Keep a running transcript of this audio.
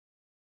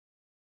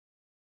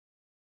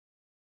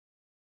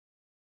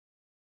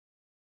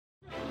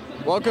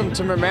Welcome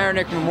to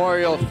Mamaroneck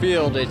Memorial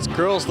Field. It's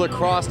girls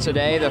lacrosse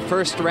today, the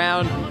first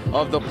round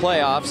of the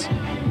playoffs.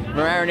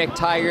 Mamaroneck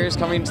Tigers,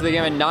 coming to the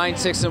game at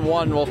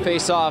 9-6-1, will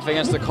face off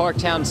against the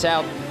Clarkstown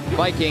South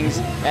Vikings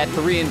at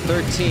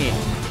 3-13.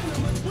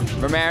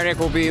 Mamaroneck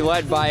will be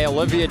led by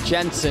Olivia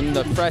Jensen,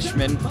 the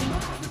freshman,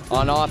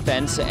 on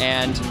offense,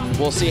 and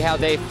we'll see how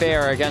they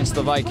fare against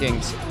the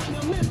Vikings.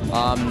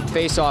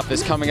 Face-off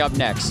is coming up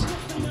next.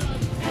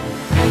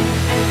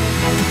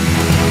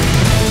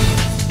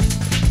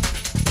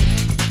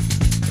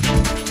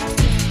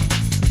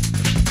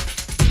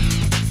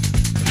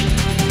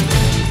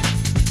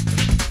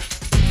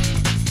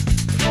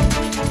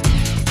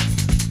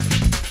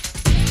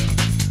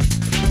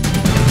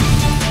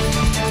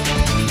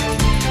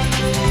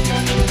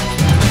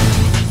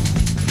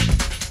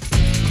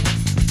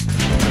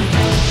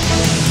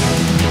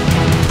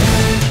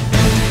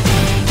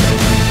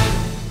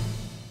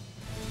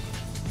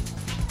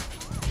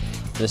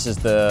 This is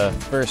the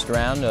first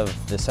round of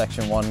the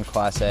Section 1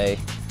 Class A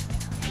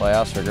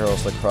playoffs for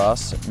girls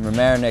lacrosse.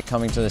 Mamaroneck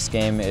coming to this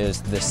game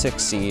is the 6th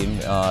seed.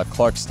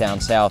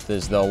 Clarkstown South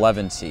is the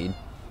 11th seed.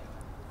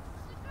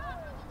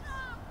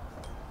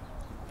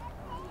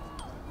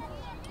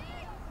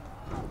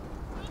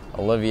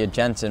 Olivia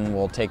Jensen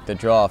will take the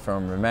draw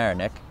from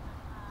Mamaroneck.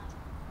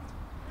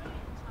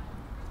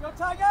 Go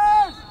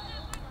Tigers!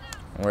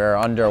 We're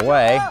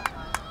underway.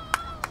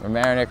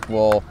 Mamaroneck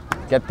will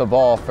get the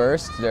ball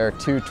first. There are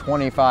two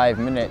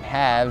 25-minute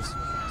halves.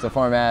 It's the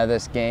format of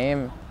this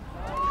game.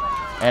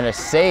 And a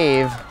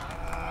save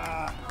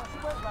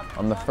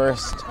on the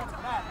first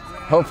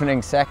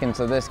opening seconds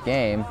of this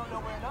game.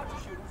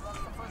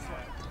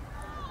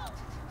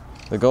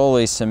 The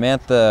goalie,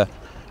 Samantha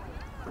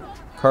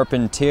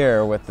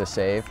Carpentier, with the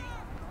save.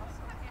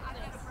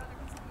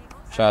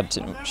 Shot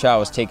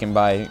was taken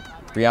by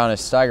Brianna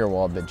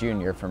Steigerwald, the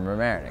junior from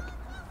Mamaroneck.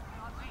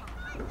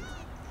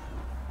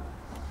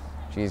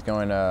 She's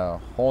going to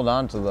hold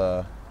on to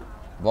the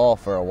ball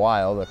for a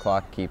while. The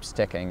clock keeps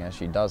ticking as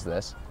she does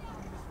this.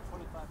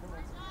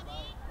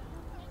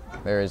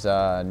 There is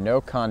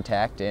no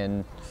contact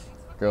in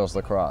girls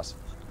lacrosse.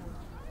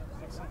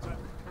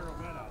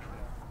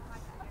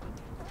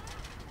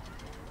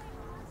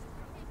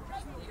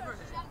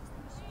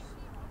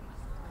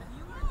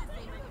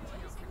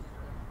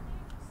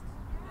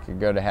 Could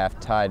go to half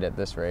tied at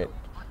this rate.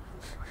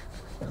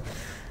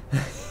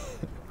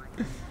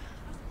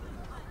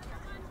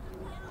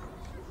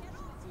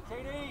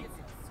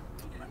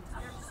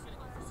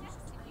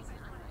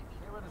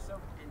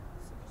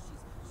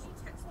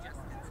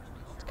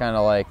 It's kind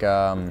of like,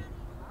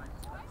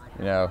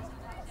 you know,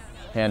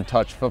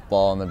 hand-touch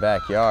football in the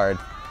backyard.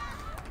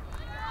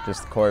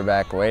 Just the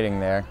quarterback waiting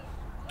there.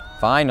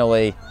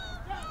 Finally,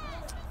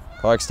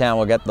 Clarkstown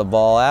will get the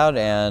ball out,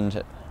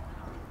 and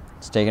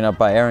it's taken up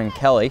by Erin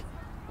Kelly.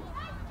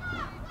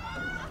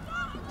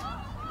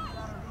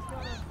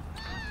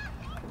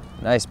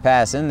 Nice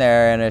pass in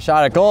there, and a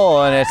shot at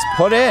goal, and it's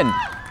put in.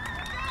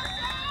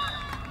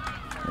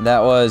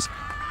 That was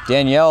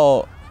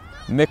Danielle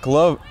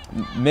McLevore,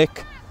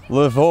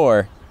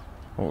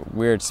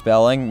 weird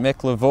spelling,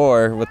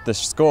 McLevore with the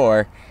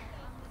score,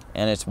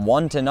 and it's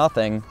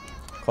 1-0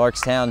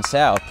 Clarkstown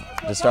South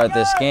to start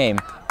this game.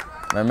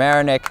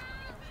 Mamaroneck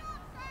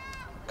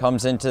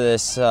comes into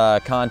this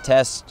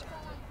contest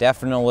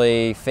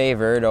definitely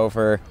favored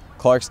over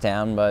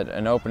Clarkstown, but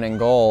an opening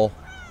goal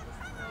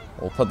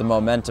will put the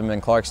momentum in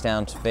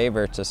Clarkstown's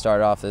favor to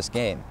start off this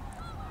game.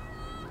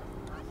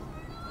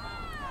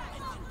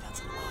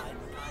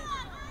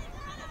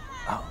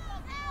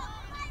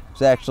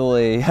 It's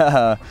actually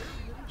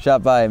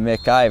shot by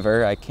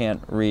McIver. I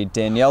can't read.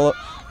 Danielle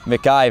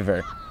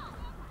McIver.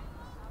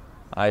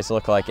 Eyes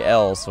look like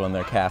L's when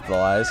they're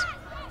capitalized.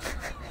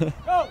 Go!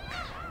 Let's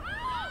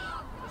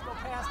go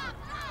past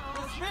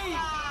it. With speed.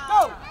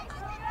 Go!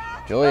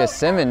 Julia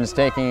Simmons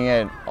taking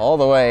it all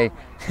the way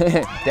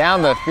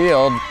down the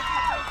field.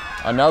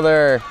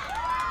 Another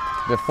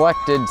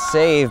deflected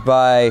save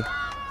by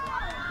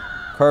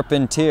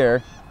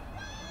Carpentier.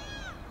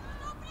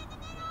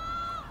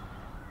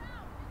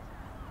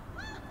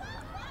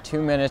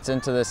 Two minutes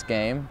into this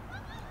game.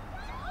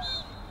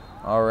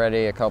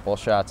 Already a couple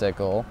shots at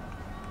goal.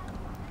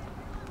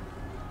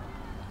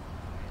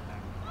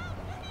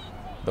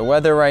 The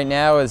weather right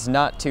now is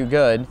not too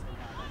good.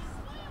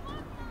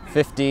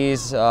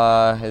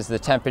 50s is the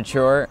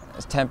temperature,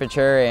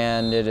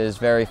 and it is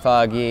very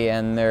foggy,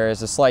 and there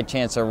is a slight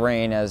chance of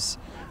rain as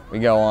we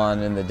go on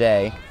in the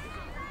day.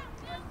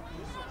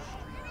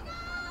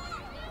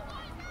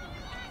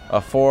 A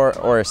 4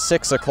 or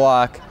 6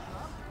 o'clock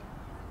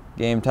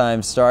game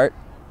time start.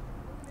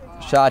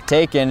 Shot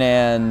taken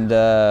and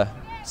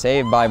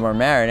saved by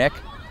Mamaroneck,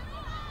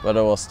 but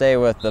it will stay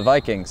with the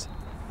Vikings.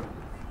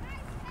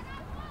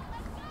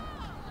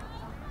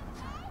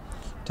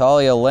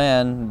 Talia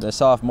Land, the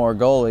sophomore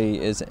goalie,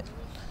 is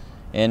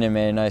in and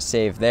made a nice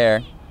save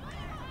there.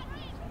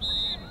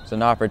 It's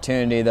an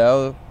opportunity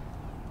though.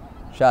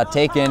 Shot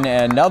taken,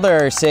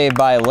 another save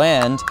by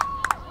Land.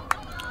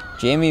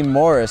 Jamie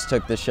Morris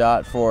took the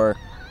shot for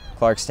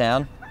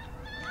Clarkstown.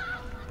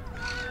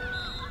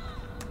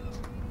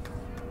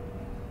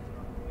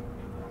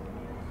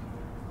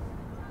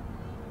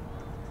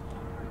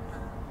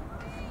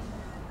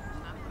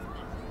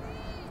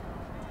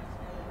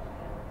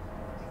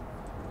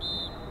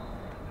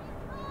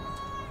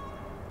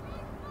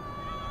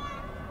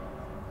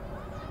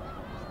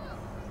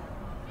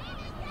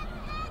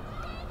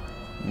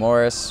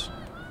 Morris.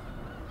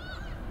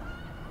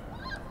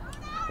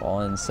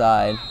 Ball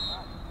inside.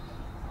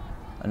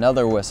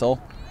 Another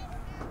whistle.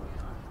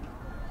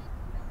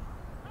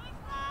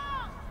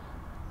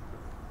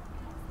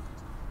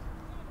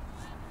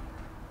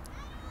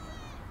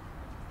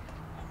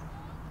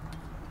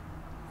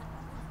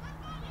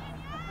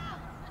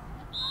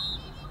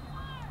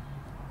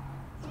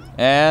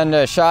 And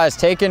a shot is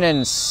taken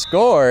and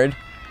scored.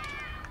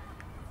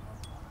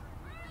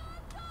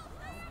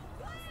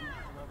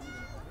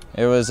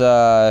 It was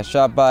a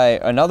shot by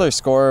another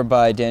scorer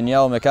by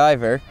Danielle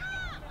McIver,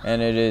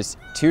 and it is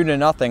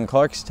 2-0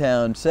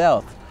 Clarkstown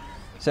South.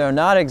 So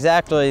not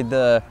exactly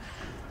the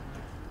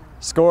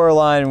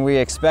scoreline we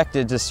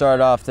expected to start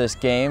off this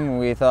game.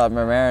 We thought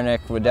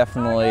Mamaroneck would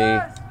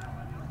definitely,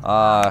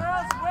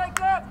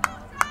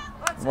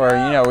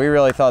 we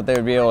really thought they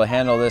would be able to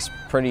handle this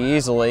pretty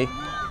easily.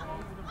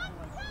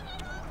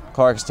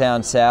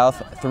 Clarkstown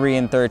South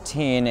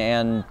 3-13,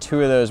 and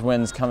 2 of those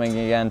wins coming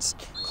against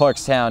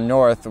Clarkstown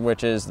North,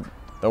 which is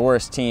the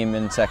worst team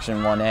in Section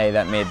 1A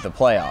that made the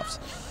playoffs.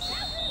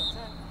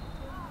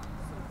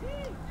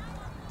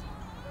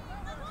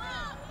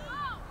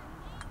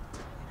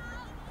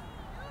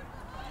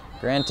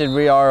 Granted,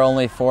 we are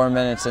only 4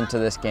 minutes into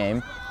this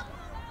game.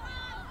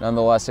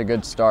 Nonetheless, a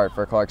good start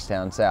for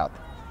Clarkstown South.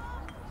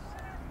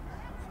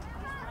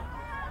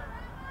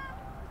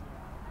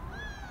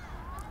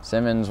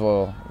 Simmons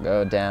will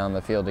go down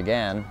the field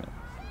again,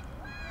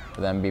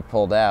 then be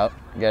pulled out.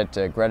 Get it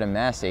to Greta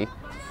Massey.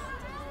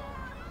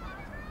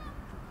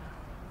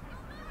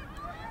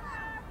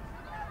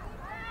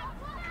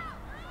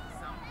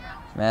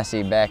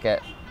 Massey back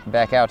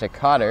out to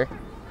Cotter.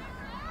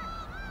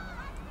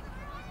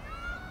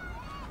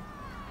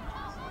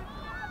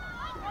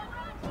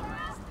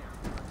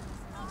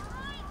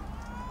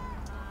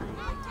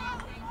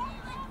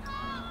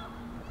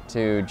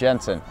 To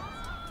Jensen.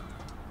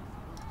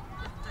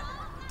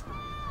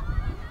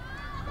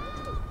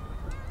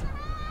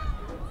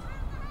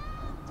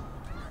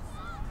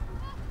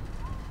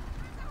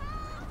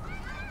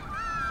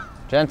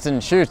 Jensen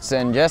shoots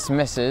and just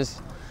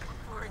misses.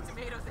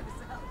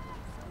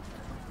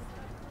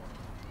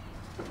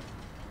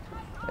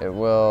 It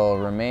will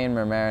remain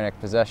Mamaroneck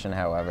possession,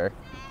 however.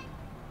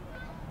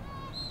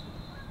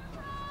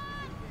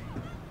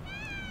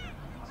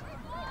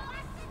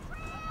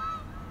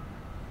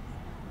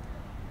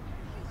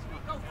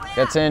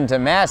 Gets into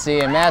Massey,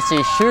 and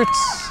Massey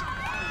shoots.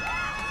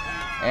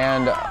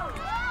 And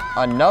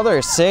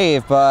another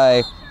save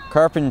by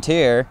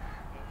Carpentier.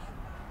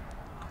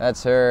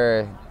 That's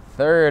her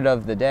 3rd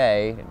of the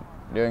day,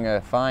 doing a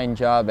fine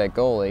job at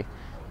goalie.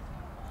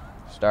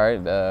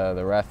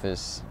 The ref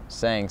is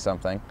saying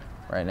something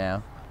right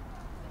now,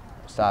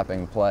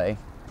 stopping play.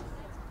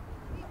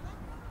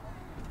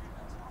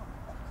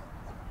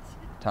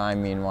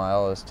 Time,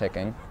 meanwhile, is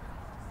ticking.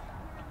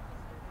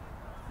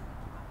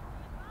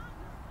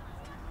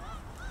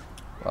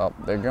 Well,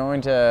 they're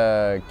going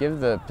to give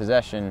the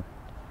possession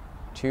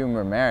to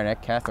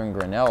Mamaroneck. Catherine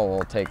Grinnell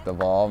will take the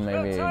ball.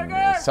 Maybe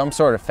some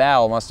sort of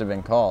foul must have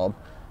been called.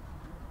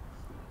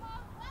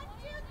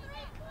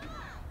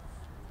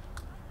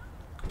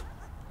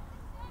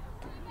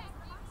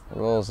 The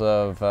rules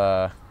of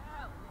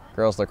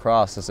girls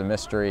lacrosse is a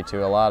mystery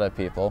to a lot of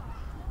people.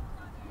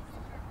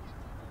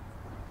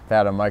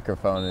 Without a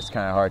microphone, it's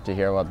kind of hard to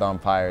hear what the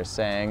umpire is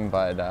saying,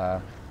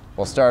 but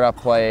we'll start up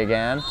play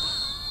again.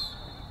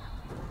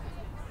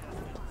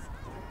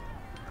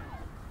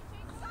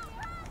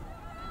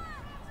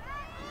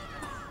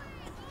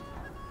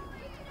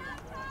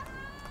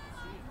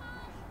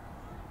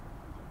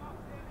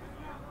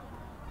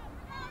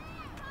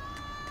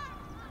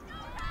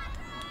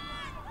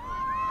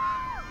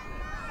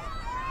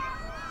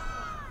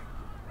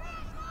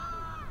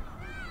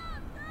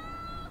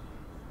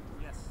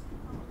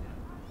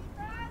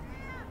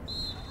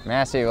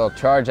 Massey will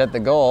charge at the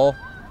goal,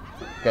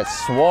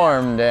 gets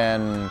swarmed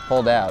and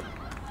pulled out.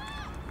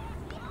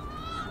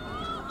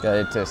 Got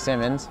it to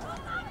Simmons.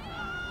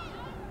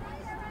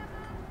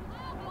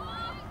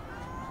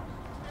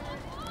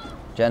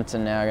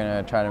 Jensen now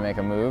gonna try to make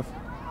a move.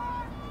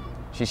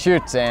 She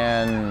shoots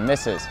and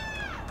misses.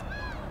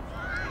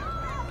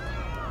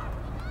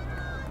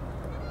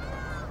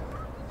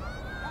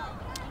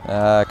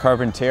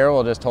 Carpentier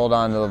will just hold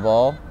on to the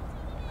ball.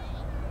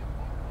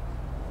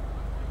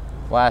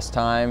 Last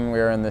time we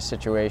were in this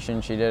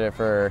situation, she did it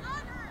for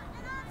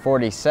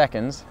 40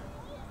 seconds.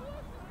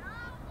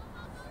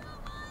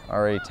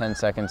 Already 10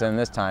 seconds in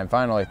this time.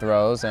 Finally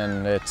throws,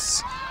 and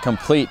it's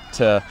complete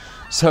to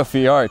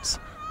Sophie Arts.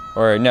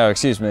 Or no,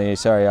 excuse me,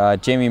 sorry,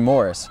 Jamie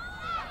Morris.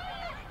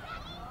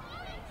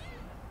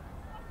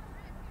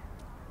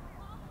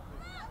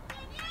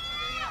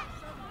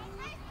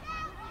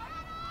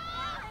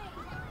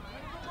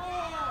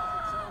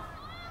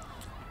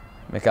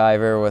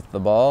 McIver with the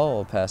ball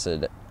will pass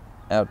it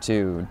out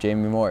to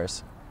Jamie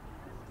Morris.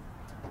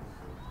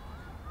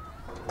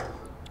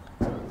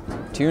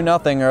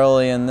 2-0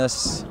 early in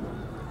this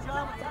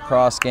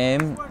cross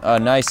game. A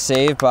nice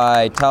save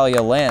by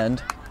Talia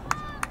Land.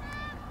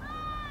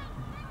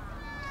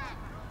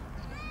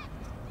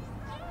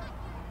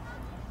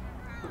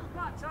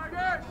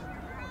 Tigers!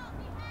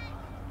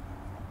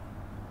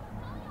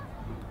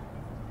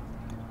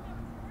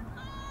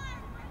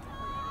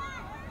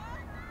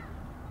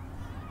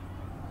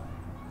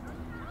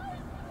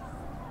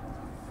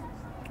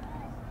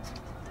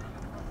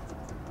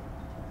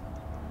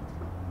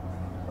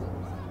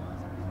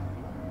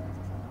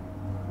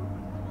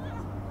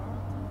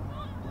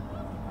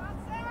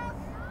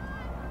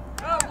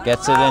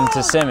 Gets it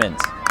into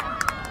Simmons.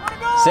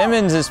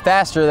 Simmons is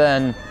faster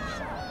than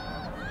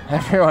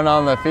everyone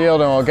on the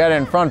field and will get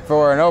in front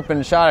for an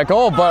open shot at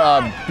goal,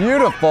 but a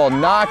beautiful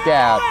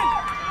knockout.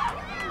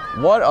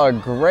 What a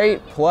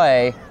great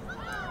play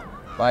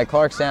by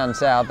Clarkstown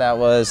South. That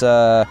was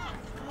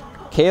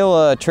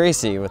Kayla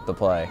Tracy with the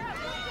play.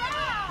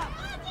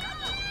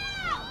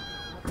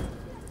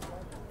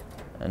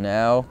 And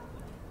now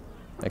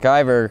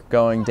McIver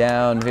going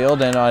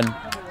downfield and on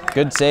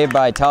good save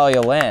by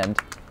Talia Land.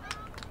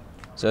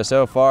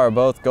 So far,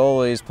 both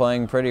goalies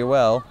playing pretty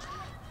well.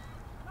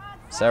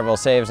 Several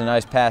saves, a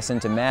nice pass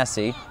into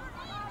Massey.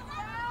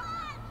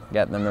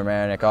 Getting the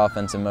Mamaroneck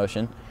offense in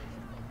motion.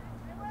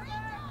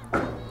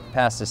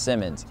 Pass to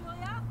Simmons.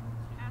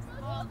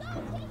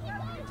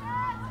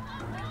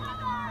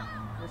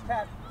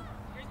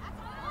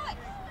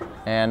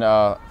 And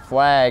a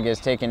flag is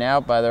taken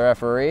out by the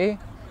referee.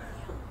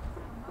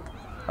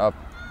 A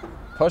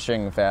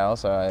pushing foul,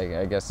 so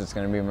I guess it's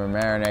going to be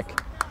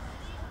Mamaroneck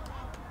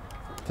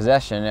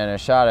possession and a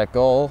shot at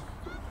goal.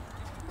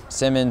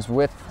 Simmons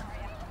with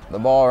the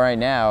ball right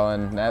now,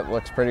 and that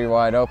looks pretty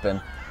wide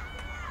open.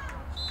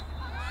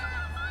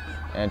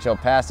 And she'll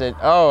pass it.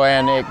 Oh,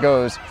 and it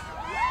goes.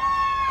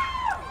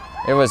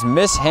 It was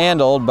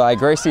mishandled by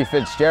Gracie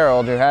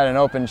Fitzgerald, who had an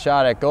open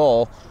shot at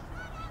goal.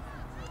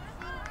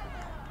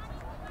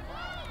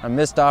 A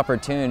missed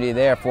opportunity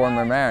there for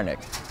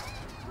Mamaroneck.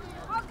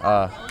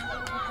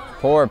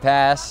 Poor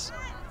pass,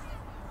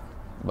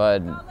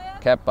 but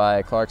kept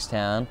by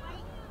Clarkstown.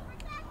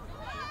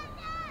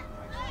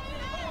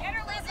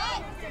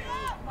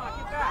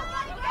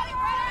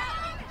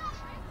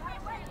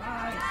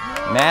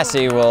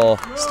 Massey will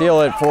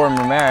steal it for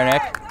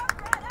Mamaroneck.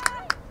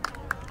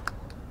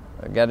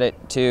 Get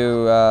it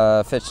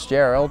to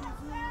Fitzgerald.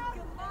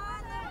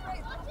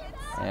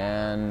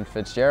 And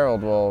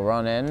Fitzgerald will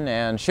run in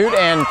and shoot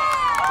and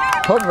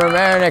put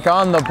Mamaroneck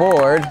on the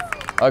board.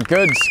 A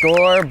good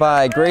score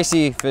by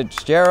Gracie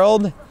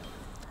Fitzgerald.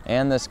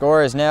 And the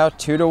score is now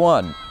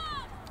 2-1.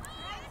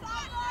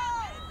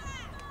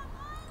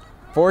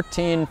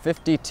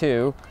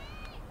 14:52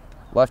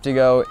 left to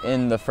go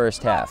in the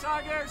first half.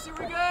 Tigers, here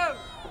we go!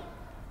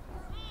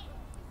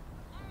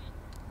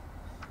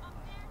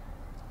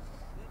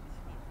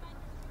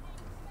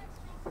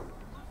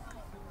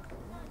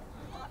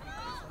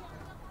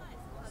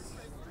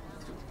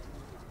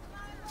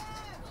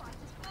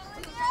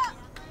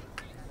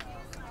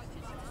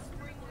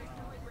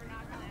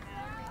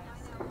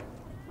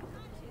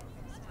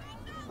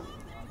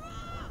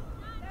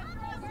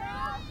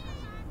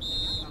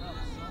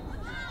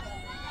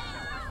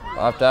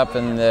 Popped up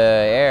in the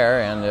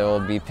air, and it will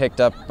be picked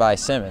up by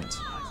Simmons.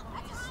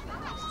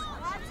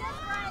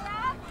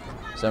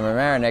 So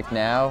Mamaroneck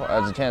now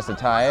has a chance to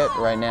tie it.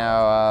 Right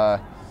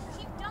now,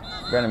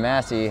 Brenna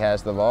Massey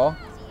has the ball.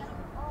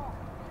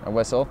 A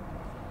whistle.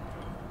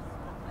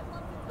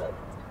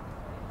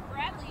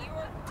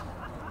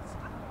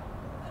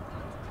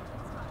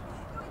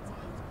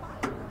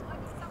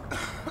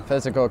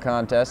 Physical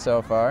contest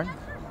so far.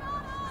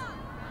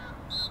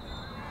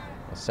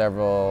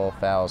 Several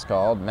fouls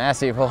called.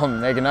 Massey will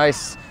make a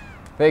nice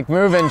fake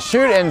move and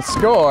shoot and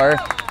score.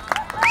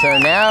 So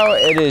now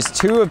it is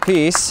 2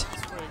 apiece.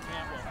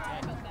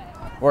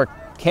 Or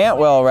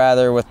Cantwell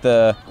rather with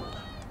the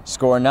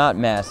score, not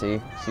Massey,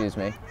 excuse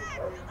me.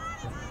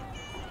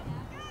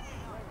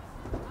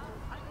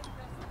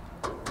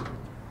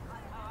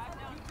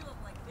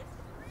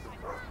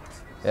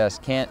 Yes,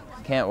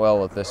 Cantwell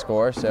with the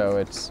score, so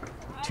it's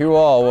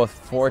 2-2 with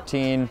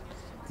 14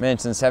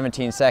 minutes and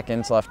 17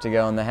 seconds left to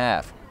go in the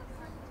half.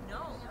 No,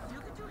 you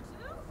could do it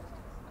too.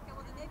 Okay,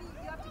 well then maybe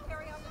you have to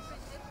carry on the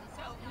tradition.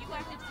 So you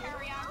have to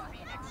carry on for me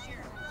next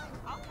year.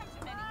 I'll come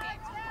to many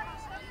games.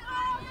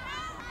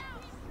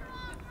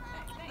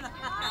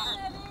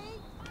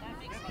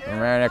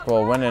 Mamaroneck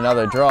will win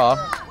another draw.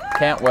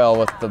 Cantwell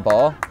with the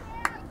ball.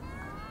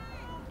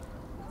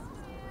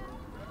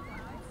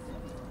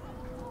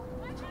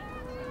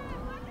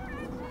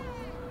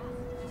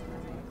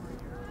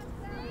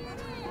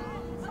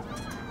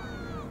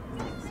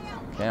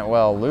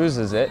 Cantwell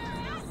loses it.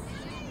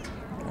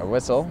 A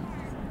whistle.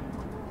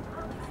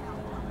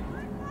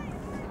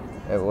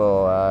 It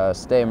will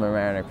stay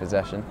Mamaroneck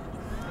possession.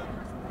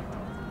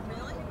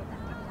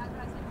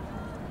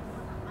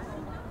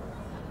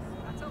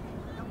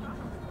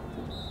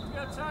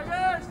 Go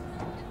Tigers!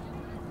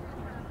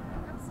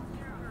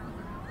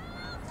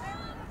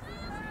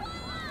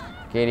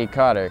 Katie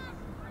Cotter.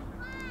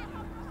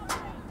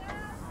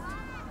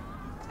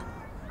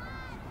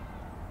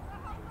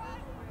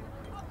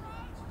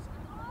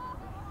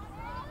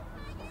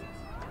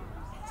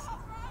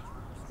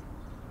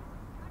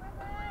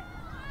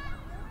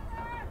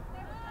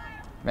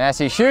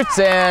 Massey shoots,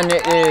 and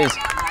it is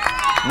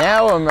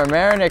now a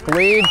Mamaroneck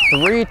lead,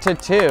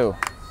 3-2.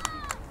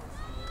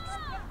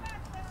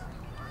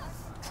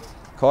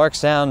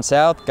 Clarkstown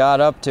South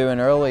got up to an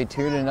early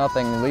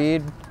 2-0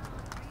 lead.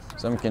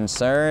 Some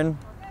concern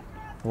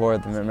for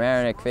the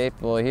Mamaroneck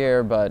faithful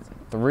here, but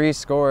 3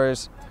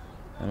 scores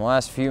in the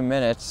last few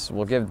minutes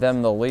will give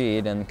them the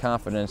lead and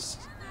confidence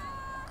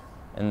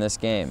in this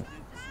game.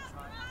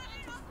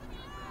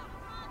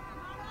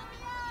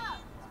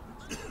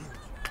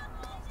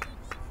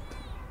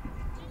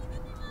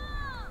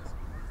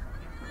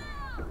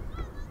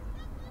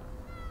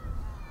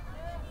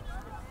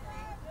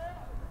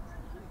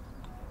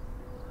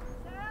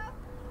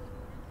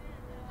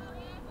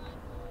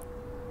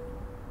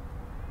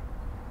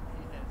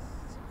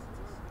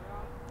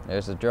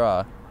 There's a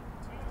draw.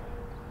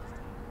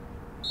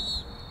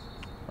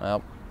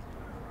 Well,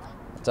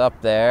 it's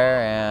up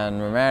there, and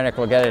Mamaroneck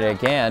will get it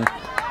again.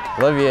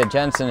 Olivia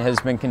Jensen has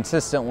been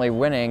consistently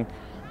winning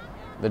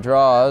the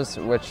draws,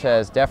 which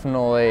has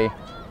definitely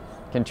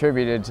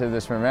contributed to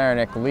this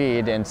Mamaroneck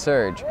lead and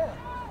surge.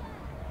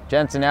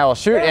 Jensen now will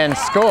shoot and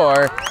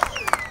score,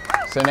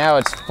 so now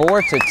it's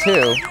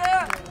 4-2.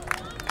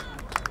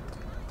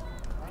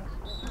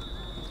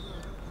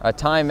 A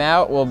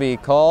timeout will be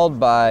called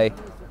by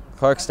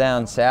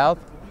Clarkstown South.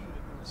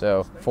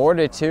 So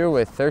 4-2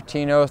 with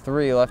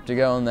 13:03 left to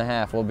go in the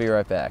half. We'll be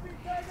right back.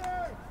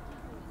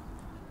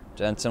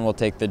 Jensen will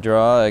take the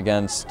draw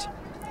against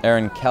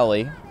Erin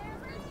Kelly.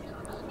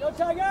 Go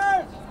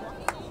Tigers!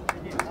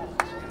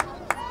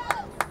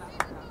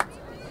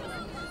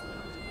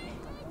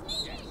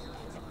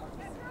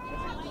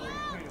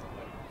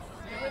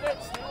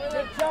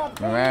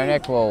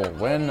 Mamaroneck will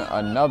win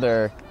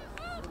another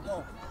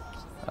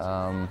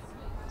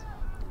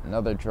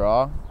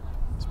draw.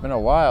 It's been a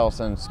while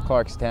since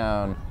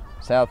Clarkstown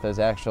South has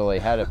actually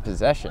had a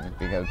possession,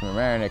 because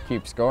Mamaroneck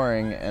keeps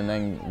scoring and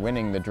then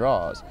winning the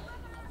draws.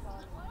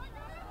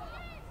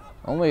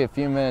 Only a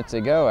few minutes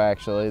ago,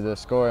 actually, the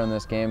score in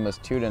this game was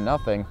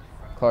 2-0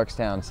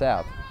 Clarkstown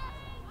South.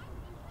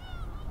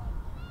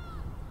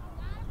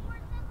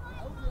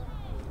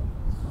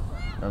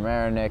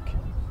 Mamaroneck,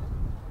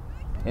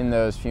 in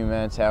those few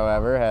minutes,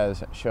 however,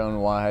 has shown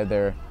why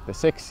they're the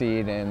 6th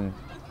seed in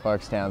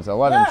Clarkstown's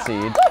 11th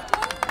seed,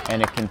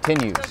 and it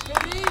continues.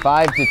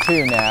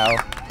 5-2 now.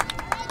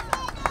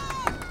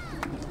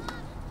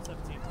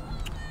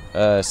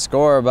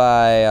 Score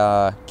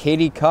by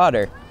Katie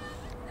Cotter,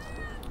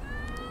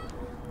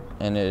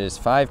 and it is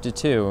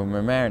 5-2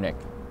 Mamaroneck.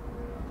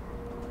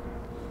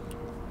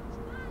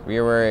 We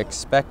were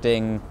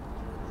expecting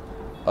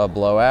a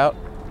blowout.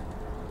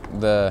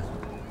 The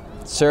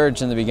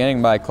surge in the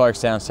beginning by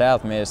Clarkstown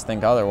South made us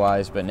think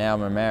otherwise, but now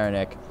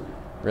Mamaroneck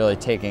really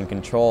taking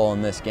control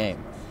in this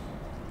game.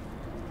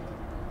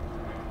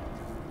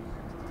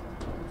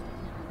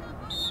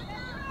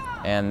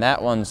 And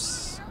that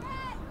one's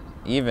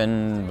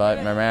even, but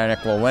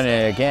Mamaroneck will win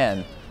it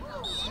again.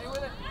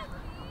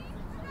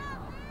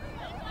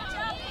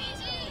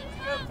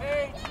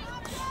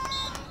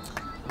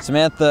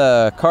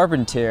 Samantha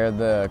Carpentier,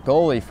 the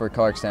goalie for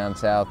Clarkstown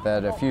South,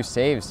 had a few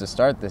saves to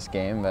start this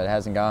game, but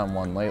hasn't gotten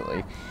one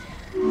lately.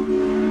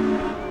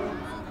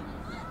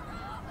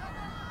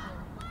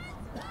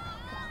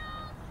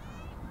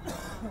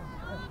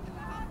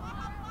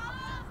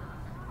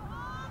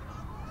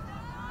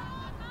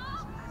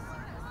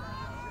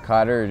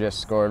 Cotter just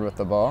scored with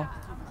the ball.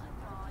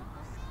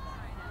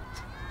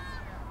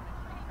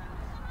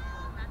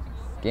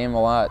 Game a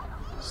lot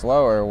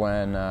slower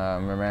when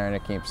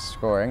Mamaroneck keeps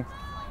scoring.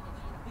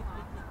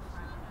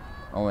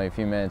 Only a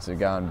few minutes have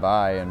gone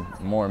by and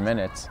more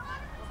minutes.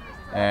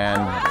 And,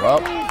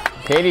 well,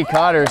 Katie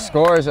Cotter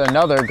scores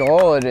another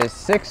goal. It is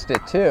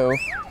 6-2.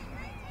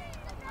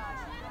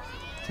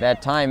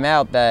 That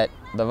timeout that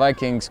the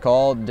Vikings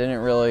called didn't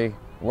really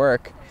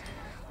work.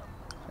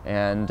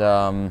 And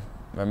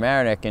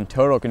Mamaroneck in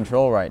total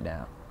control right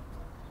now.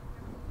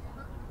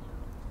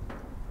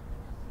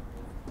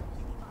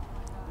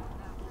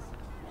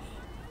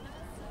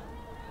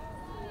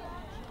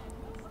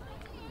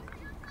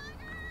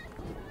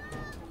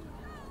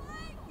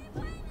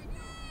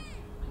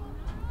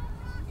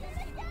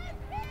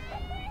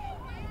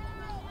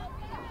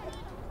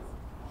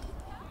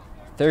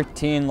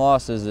 "13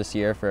 losses this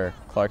year for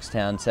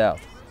Clarkstown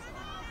South."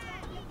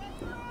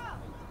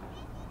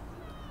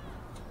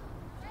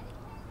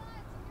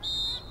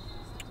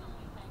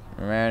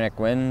 Mamaroneck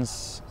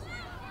wins.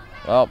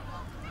 Well,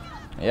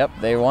 yep,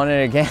 they won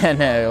it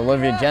again.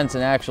 Olivia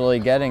Jensen actually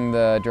getting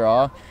the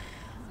draw.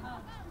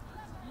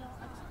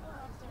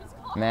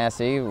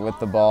 Massey with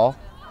the ball.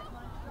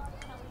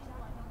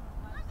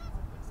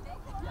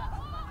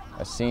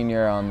 A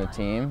senior on the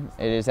team.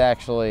 It is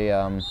actually,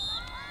 no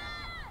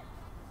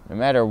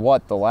matter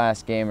what the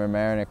last game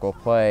Mamaroneck will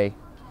play,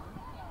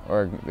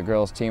 or the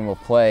girls team will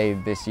play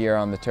this year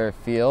on the turf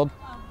field,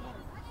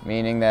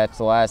 meaning that's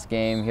the last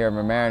game here at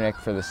Mamaroneck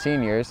for the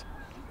seniors,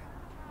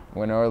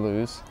 win or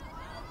lose.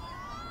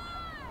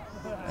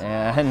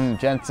 And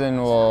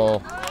Jensen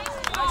will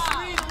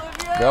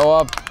go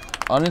up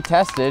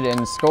unattested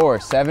and score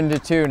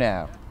 7-2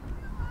 now.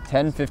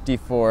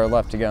 10:54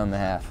 left to go in the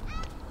half.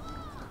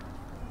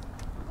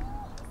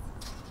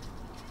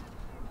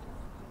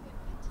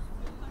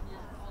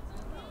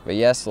 But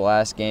yes, the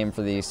last game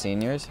for these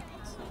seniors.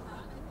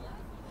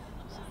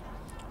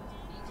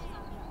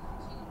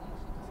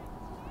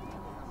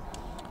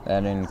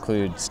 That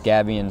includes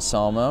Gabby and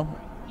Salmo,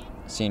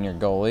 senior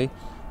goalie,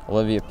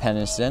 Olivia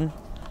Penniston,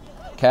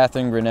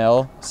 Catherine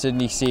Grinnell,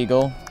 Sydney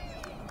Siegel,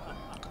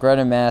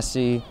 Greta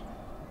Massey,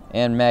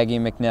 and Maggie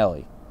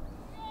McNelly.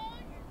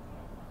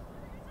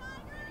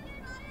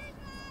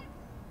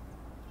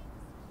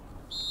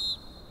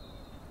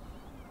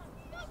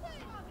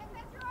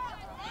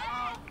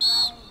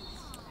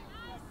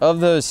 Of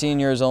those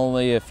seniors,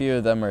 only a few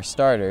of them are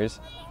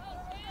starters,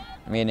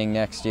 meaning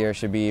next year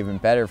should be even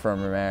better for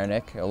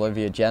Mamaroneck.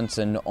 Olivia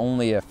Jensen,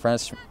 only a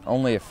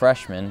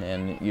freshman,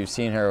 and you've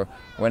seen her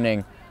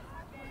winning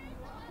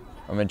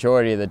a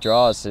majority of the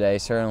draws today,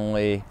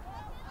 certainly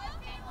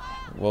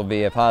will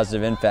be a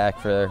positive impact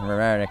for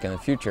Mamaroneck in the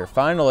future.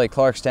 Finally,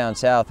 Clarkstown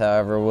South,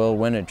 however, will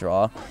win a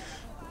draw.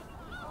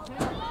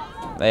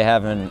 They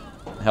haven't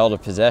held a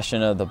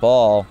possession of the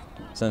ball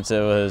since it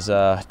was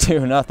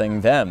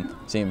 2-0 them,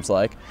 seems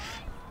like.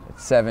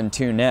 It's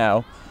 7-2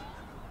 now.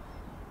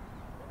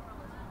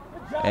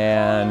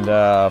 And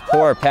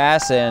poor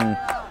pass, and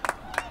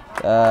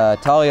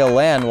Talia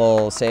Land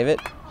will save it.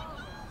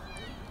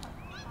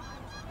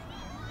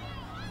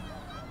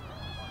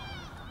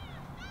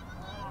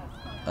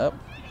 Oh,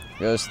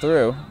 goes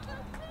through.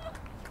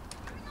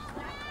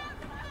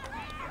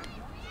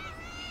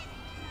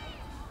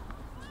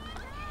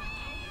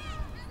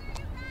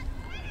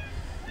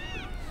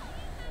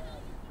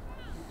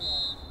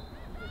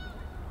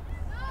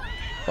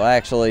 Will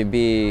actually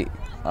be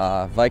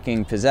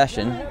Viking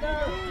possession.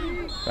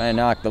 Trying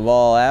to knock the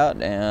ball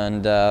out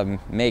and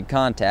made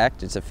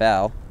contact. It's a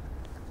foul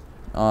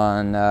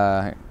on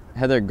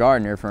Heather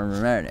Gardner from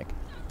Mamaroneck.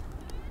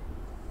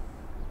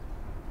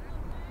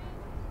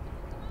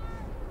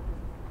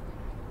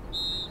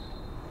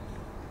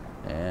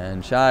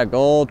 And shot at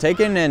goal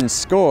taken and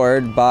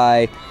scored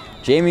by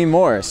Jamie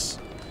Morris.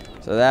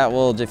 So that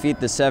will defeat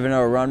the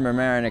 7-0 run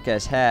Mamaroneck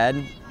has had.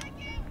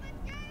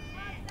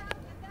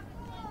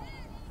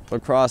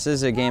 Lacrosse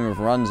is a game of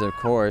runs, of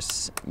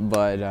course,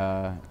 but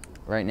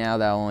right now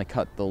that only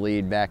cut the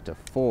lead back to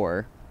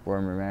 4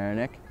 for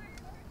Mamaroneck.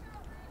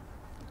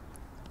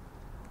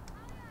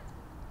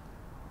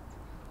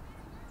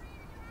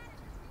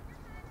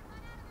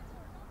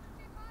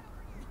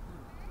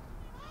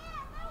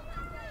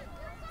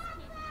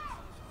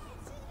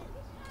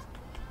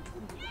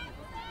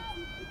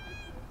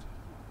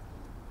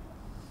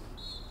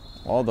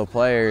 All the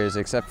players,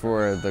 except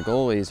for the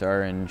goalies,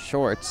 are in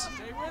shorts.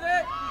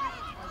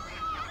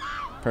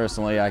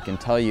 Personally, I can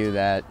tell you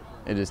that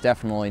it is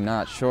definitely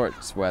not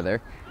shorts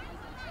weather.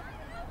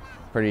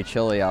 Pretty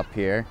chilly up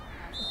here.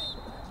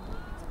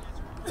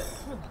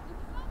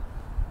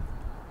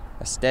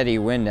 A steady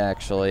wind,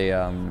 actually,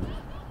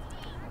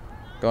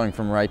 going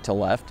from right to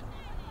left,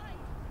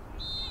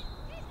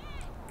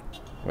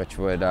 which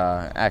would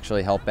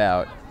actually help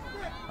out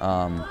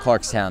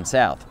Clarkstown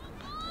South.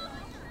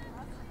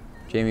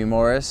 Jamie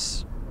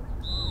Morris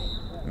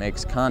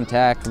makes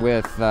contact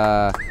with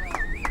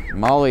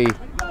Molly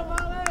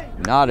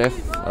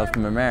Noddiff of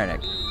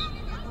Mamaroneck.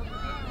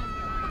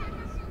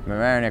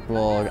 Mamaroneck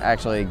will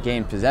actually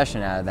gain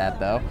possession out of that,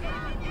 though.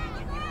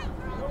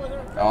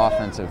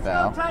 Offensive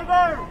foul.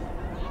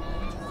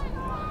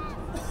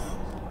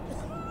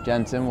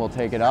 Jensen will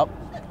take it up.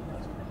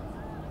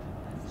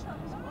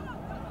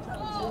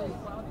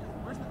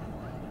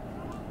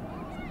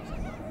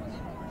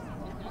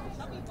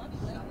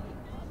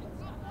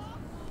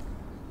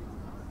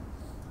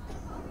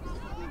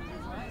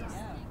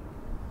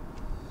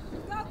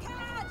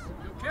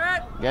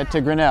 Get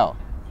to Grinnell,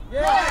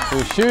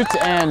 who shoots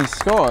and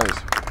scores.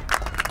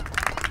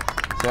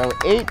 So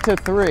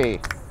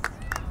 8-3,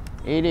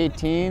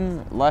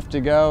 8:18 left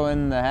to go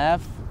in the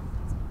half.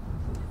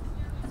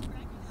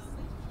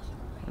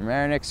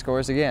 Mamaroneck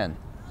scores again.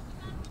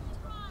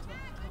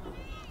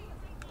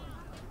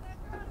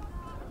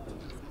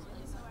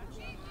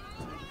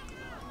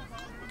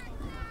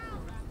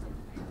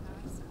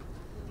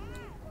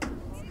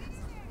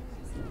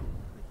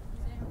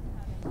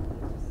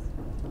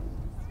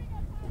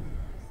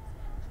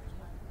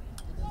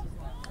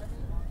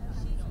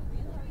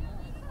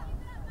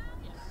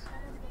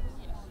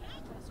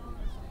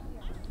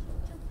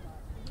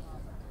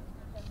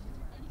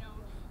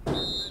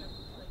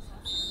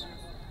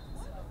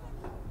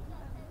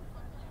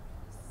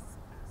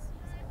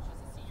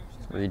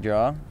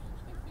 Redraw.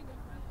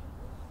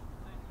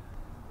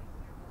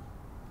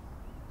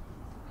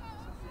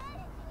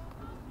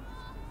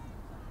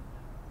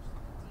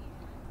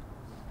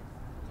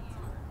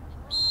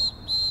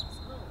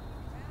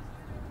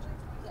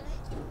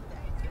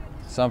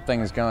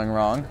 Something's going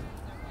wrong.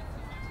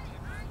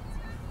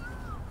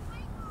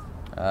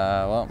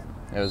 Well,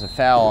 it was a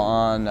foul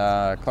on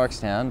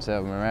Clarkstown,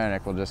 so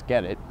Mamaroneck will just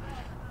get it.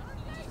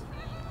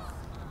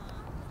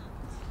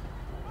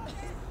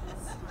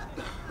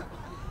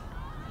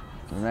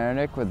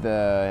 Mamaroneck with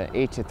the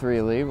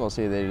 8-3 lead. We'll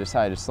see if they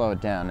decide to slow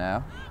it down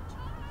now.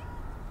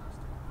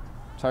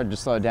 It's hard to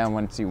slow it down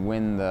once you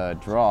win the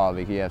draw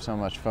because you have so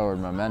much forward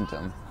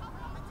momentum,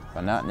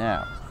 but not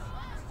now.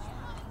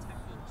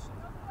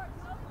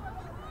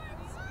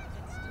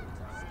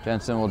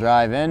 Jensen will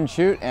drive in,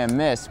 shoot, and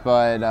miss,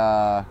 but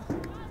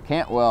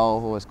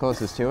Cantwell was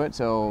closest to it,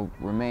 so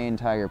remain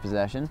Tiger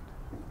possession.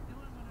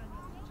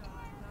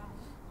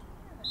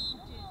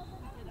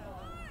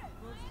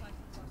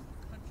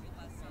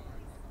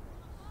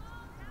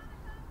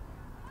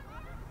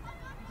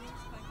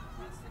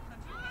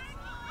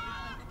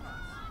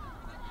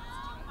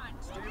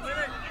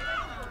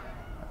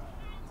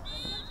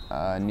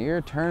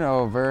 Near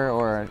turnover,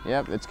 or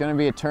yep, it's going to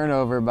be a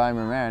turnover by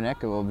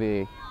Mamaroneck. It will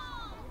be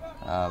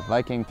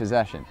Viking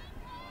possession.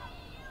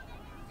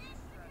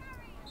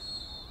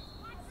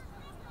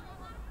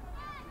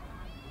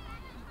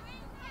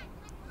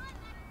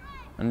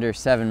 Under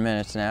 7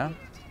 minutes now.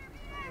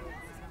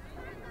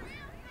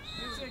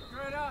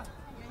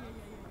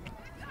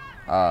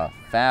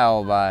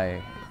 Foul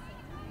by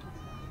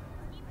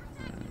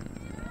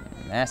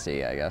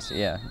Massey, I guess,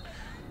 yeah.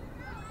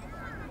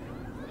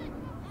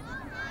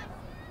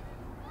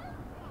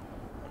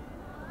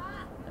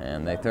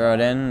 And they throw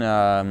it in.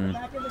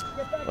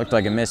 Looked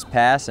like a missed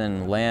pass,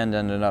 and Land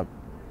ended up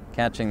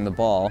catching the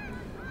ball.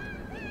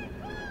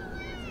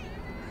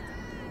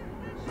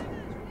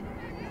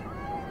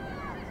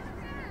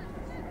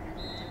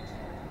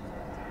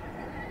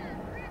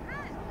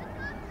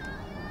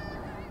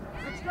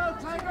 Let's go,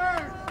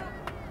 Tigers!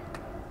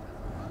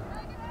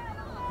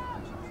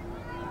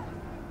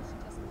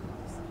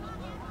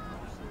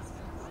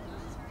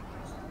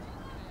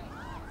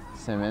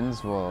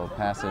 Simmons will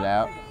pass it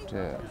out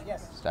to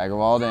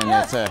Steigerwald, and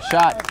it's a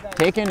shot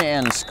taken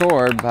and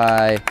scored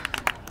by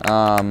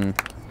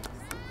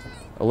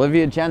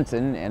Olivia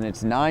Jensen, and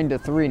it's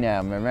 9-3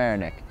 now,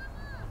 Mamaroneck.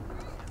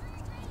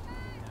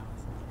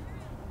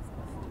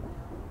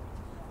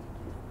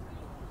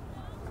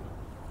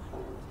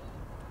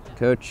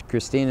 Coach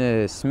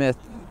Christina Smith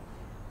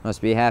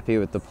must be happy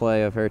with the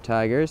play of her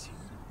Tigers.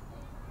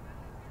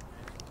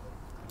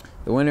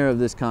 The winner of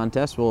this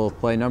contest will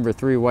play number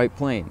 3 White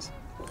Plains.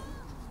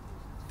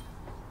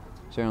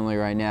 Certainly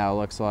right now it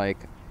looks like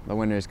the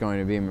winner is going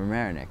to be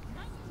Mamaroneck.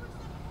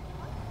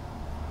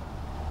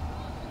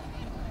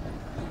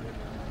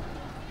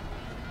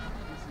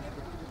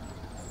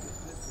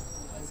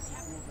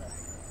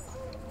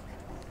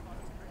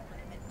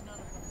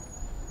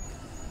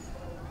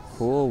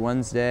 Cool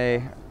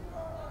Wednesday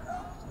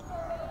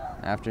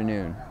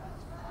afternoon.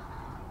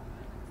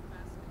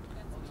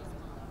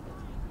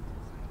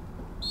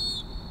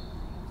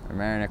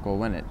 Mamaroneck will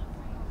win it.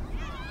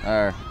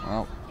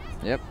 Well,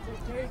 yep,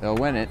 they'll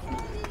win it.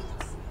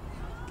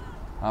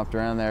 Hopped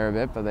around there a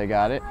bit, but they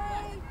got it.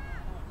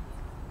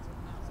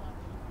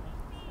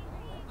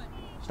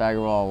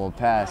 Steigerwald will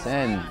pass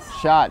in.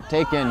 Shot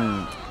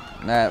taken.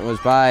 That was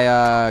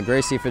by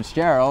Gracie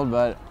Fitzgerald,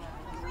 but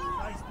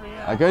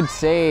a good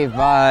save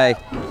by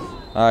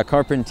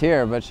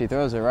Carpentier, but she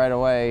throws it right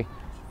away,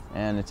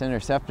 and it's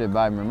intercepted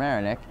by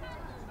Mamaroneck.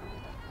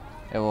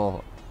 It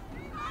will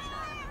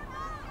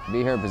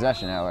be her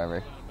possession,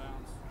 however.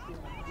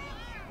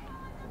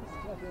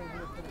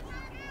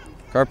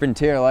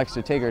 Carpentier likes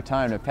to take her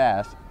time to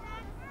pass.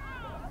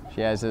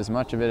 She has as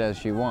much of it as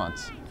she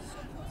wants.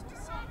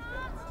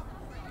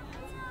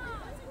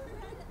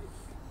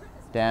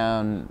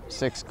 Down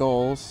 6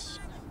 goals.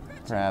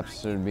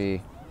 Perhaps it would be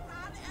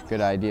a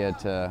good idea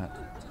to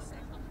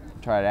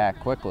try to act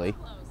quickly.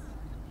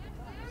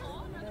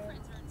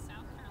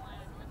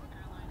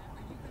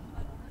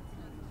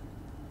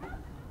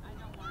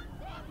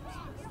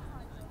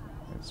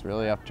 It's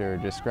really up to her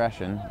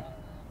discretion.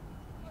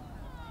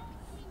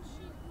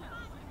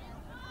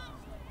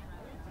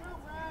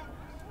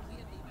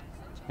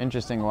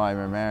 Interesting why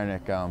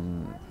Mamaroneck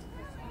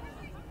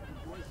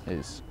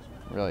is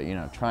really,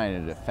 trying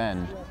to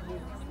defend.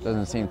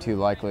 Doesn't seem too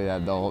likely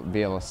that they'll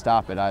be able to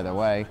stop it either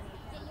way.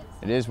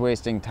 It is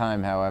wasting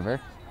time, however.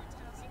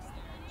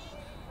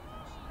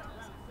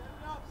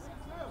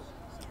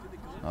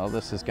 Well,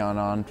 this has gone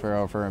on for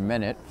over a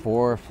minute.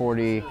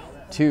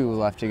 4:42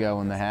 left to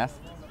go in the half.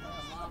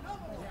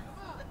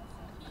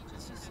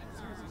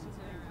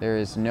 There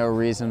is no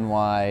reason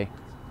why,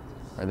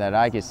 or that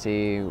I could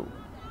see,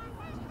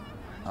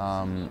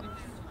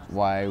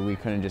 why we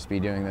couldn't just be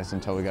doing this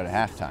until we go to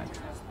halftime.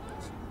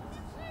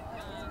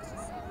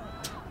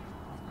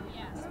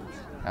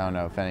 I don't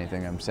know if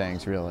anything I'm saying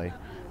is really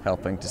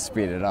helping to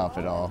speed it up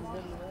at all.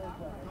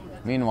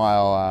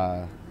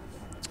 Meanwhile,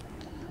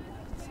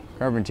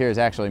 Carpentier has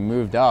actually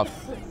moved up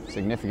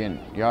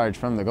significant yards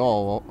from the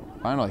goal.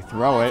 We'll finally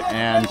throw it,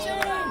 and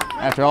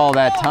after all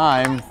that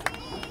time,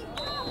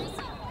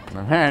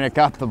 Mamaroneck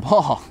got the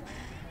ball.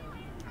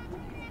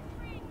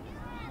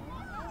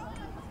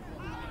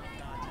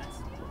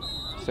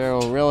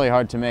 So really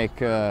hard to make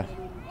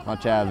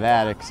much out of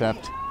that,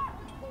 except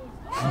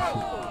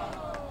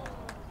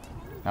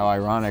how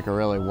ironic it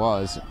really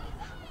was.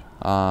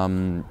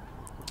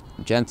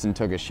 Jensen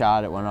took a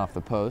shot, it went off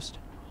the post.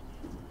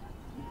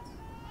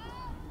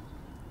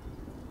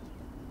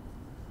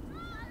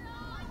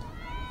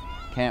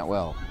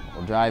 Cantwell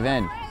will drive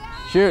in.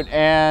 Shoot,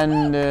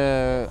 and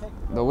the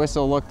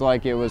whistle looked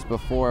like it was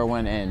before it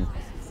went in.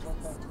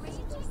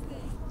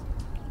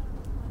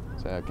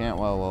 So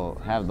Cantwell will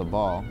have the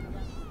ball.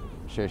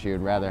 I'm sure she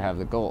would rather have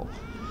the goal.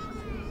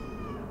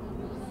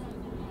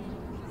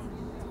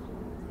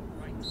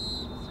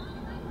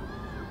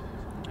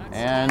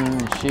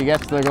 And she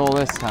gets the goal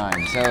this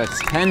time. So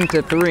it's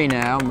 10-3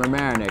 now,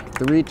 Mamaroneck.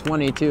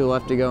 3:22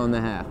 left to go in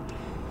the half.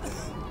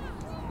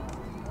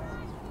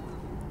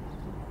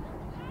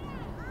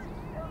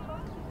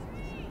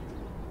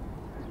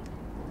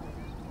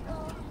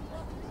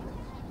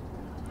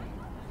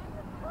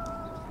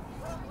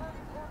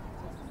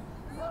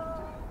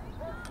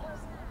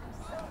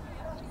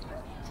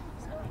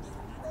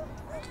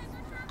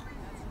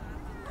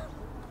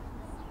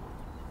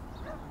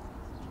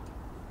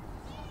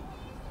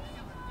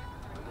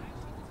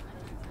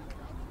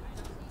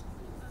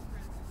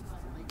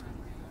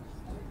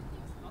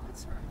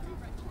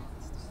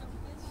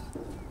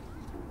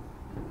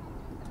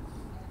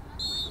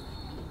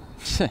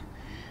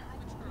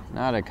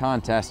 Not a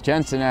contest.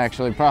 Jensen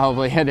actually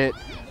probably hit it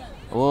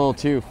a little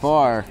too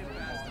far.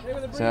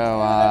 So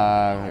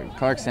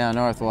Clarkstown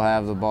North will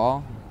have the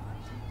ball.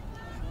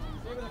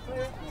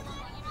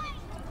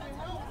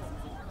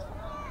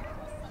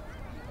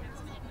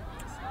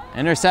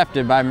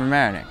 Intercepted by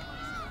Mamaroneck.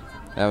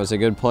 That was a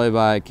good play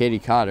by Katie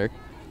Cotter.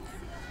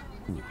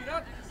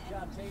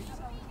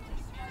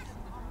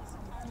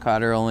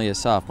 Cotter only a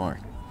sophomore.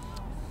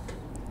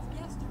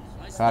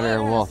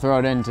 Cotter will throw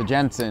it into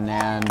Jensen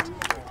and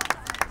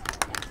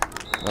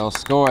they'll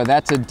score.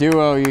 That's a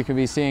duo you could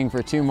be seeing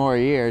for 2 more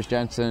years.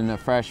 Jensen, a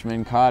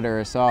freshman, Cotter,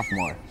 a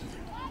sophomore.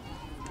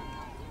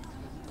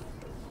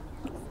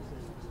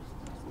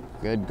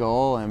 Good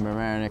goal, and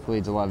Mamaroneck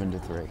leads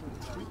 11-3.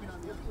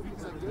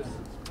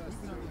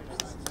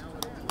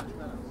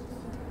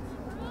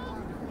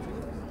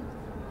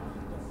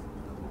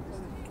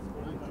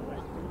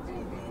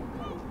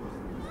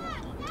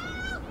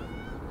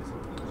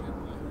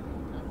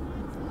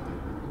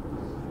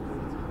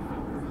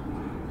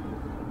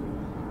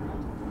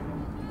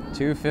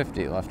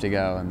 .250 left to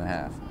go in the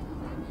half.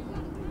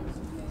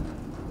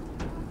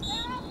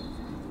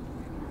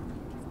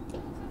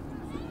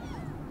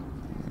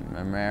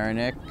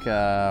 Mamaroneck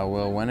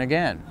will win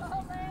again.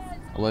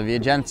 Olivia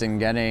Jensen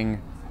getting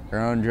her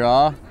own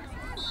draw.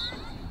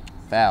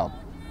 Fouled.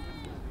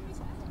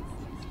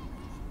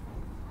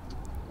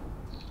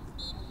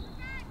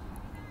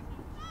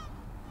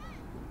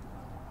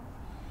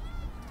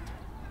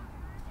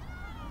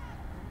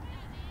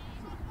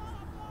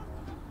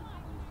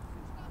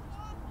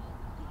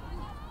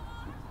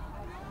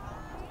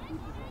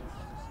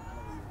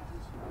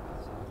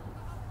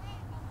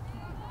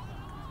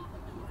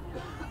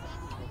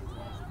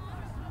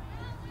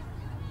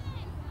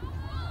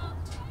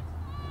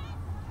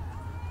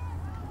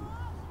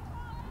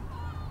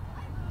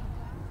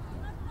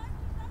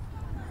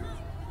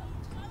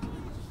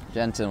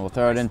 Jensen will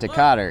throw it into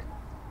Cotter.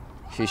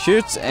 She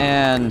shoots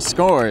and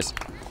scores.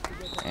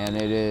 And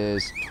it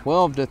is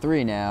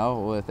 12-3 now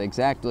with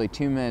exactly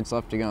 2 minutes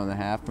left to go in the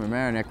half.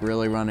 Mamaroneck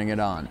really running it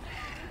on.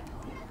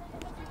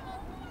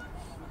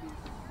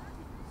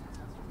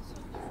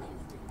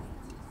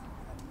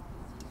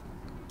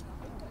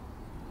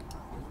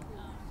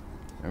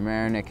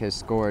 Mamaroneck has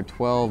scored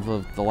 12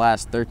 of the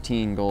last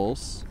 13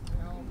 goals.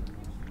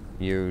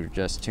 You're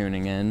just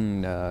tuning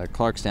in.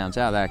 Clarkstown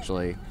South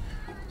actually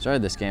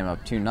started this game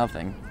up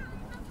 2-0.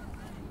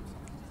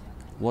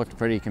 Looked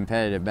pretty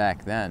competitive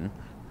back then.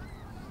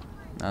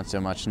 Not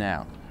so much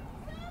now.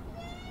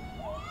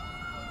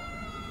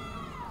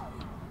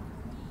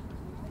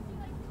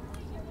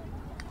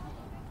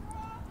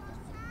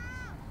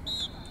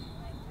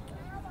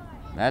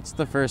 That's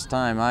the first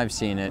time I've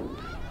seen it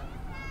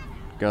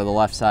go the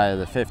left side of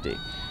the 50.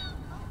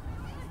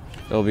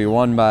 It'll be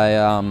won by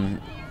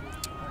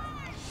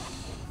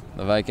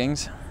the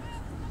Vikings.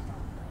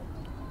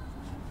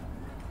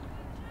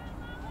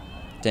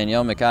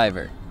 Danielle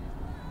McIver.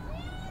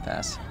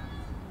 Pass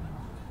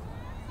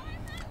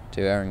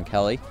to Erin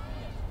Kelly.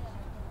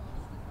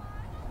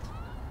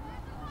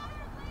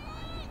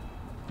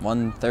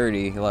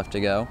 1:30 left to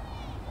go.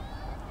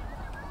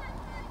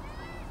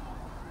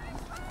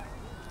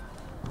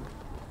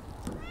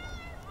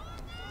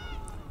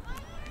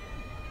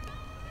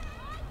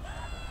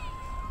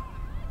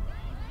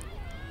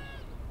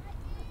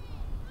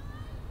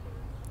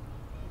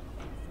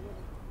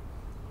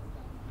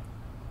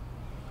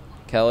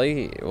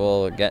 Kelly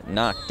will get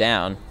knocked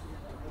down.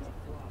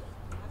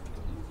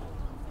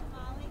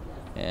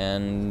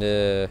 And,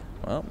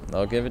 well,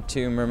 they'll give it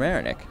to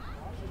Mamaroneck.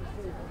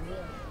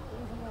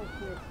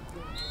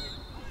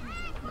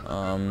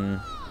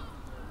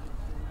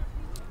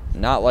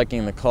 Not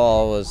liking the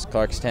call was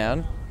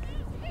Clarkstown.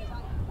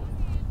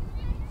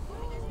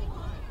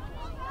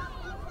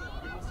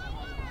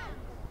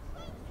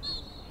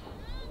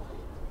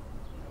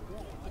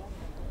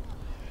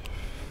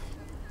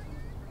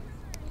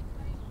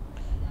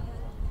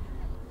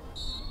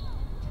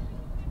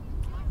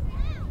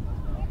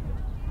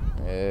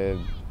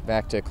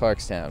 back to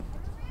Clarkstown.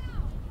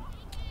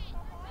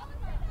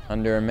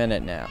 Under a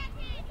minute now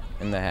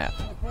in the half.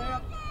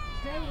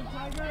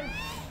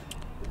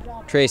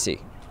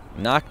 Tracy,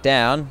 knocked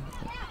down,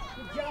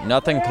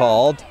 nothing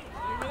called.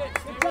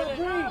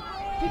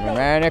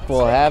 Mamaroneck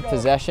will have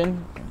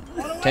possession.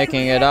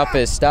 Taking it up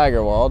is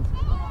Steigerwald,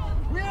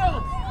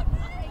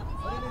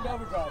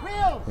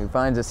 who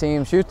finds a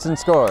seam, shoots and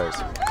scores.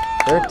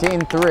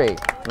 13-3,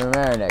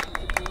 Mamaroneck.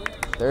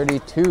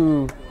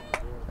 32,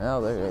 well,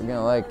 they're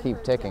gonna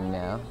keep ticking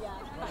now.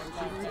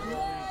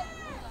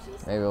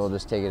 Maybe we'll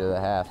just take it to the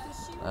half.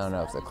 I don't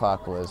know if the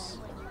clock was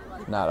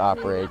not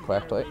operated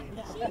correctly.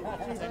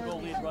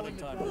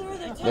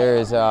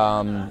 There's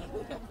a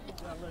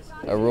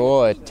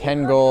rule, a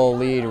 10-goal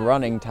lead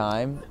running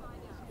time,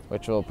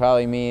 which will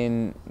probably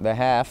mean the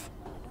half.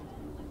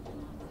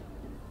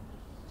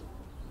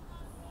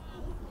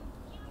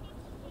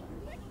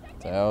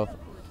 So,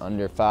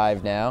 under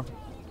 5 now.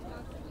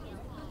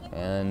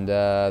 And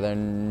they're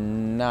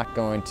not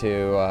going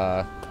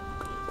to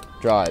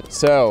draw it.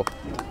 So,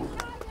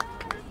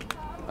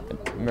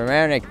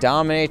 Mamaroneck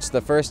dominates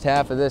the first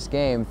half of this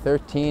game,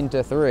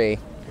 13-3.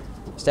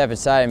 Step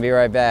inside and be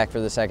right back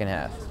for the second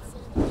half.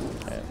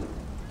 Okay.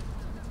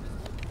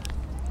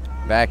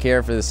 Back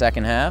here for the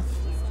second half.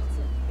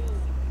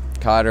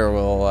 Cotter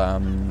will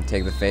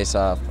take the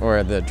face-off,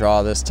 or the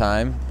draw this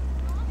time.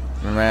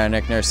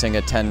 Mamaroneck nursing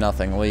a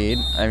 10-0 lead.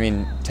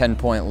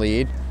 10-point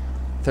lead.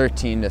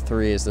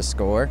 13-3 is the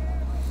score.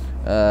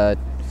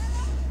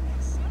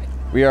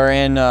 We are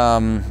in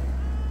a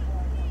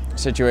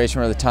situation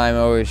where the time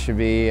always should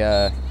be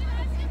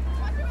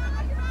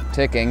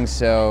ticking,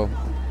 so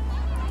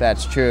if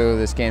that's true,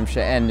 this game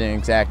should end in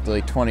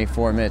exactly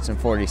 24 minutes and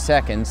 40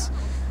 seconds.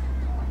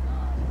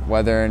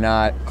 Whether or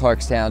not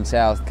Clarkstown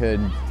South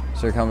could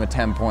succumb a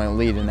 10-point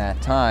lead in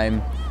that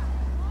time,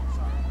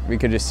 we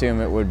could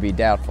assume it would be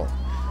doubtful.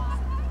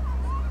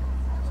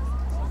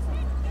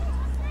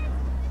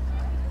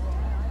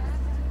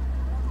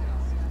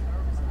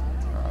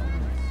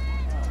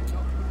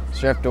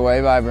 Stripped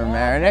away by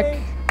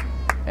Mamaroneck,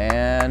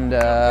 and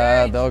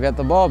they'll get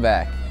the ball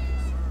back.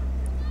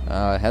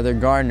 Heather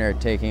Gardner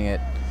taking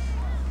it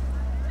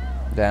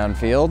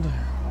downfield,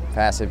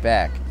 pass it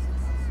back.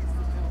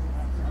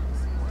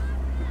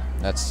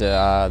 That's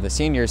the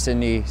senior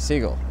Sydney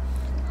Siegel.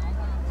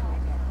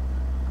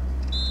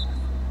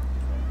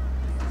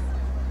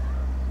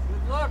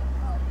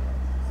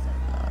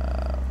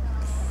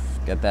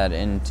 Get that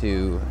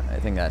into, I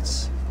think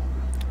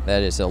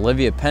that is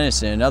Olivia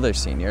Pennison, another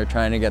senior,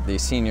 trying to get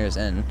these seniors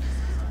in.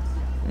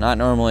 Not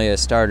normally a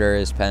starter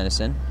is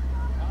Pennison.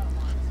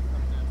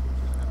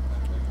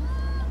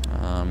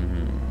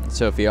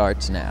 Sophie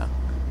Arts now.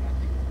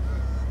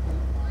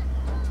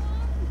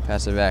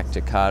 Pass it back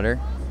to Cotter.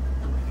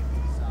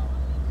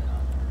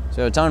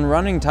 So it's on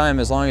running time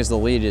as long as the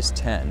lead is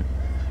 10.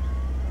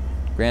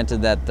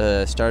 Granted that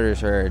the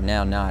starters are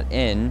now not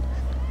in,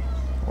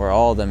 or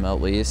all of them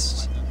at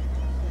least.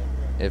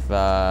 If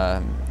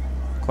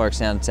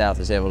Clarkstown South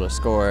is able to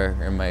score,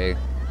 it may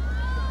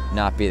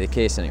not be the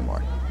case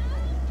anymore.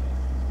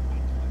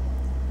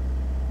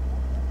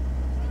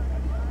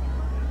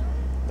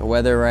 The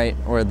weather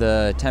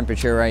the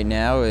temperature right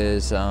now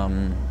is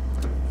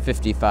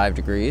 55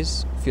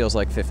 degrees. Feels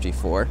like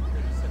 54.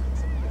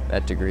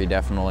 That degree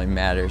definitely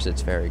matters.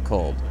 It's very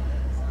cold.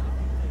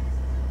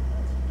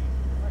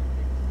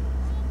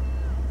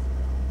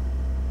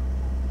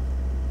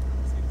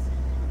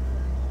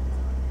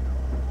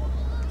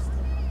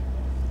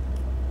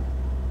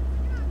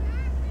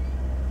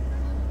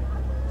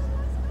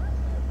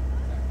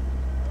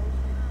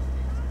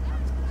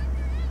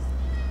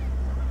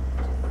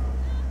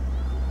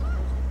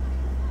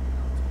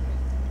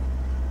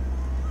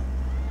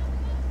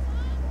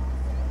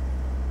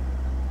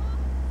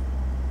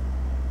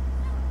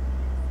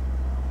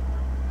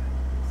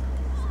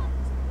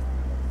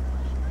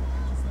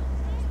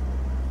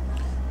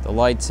 The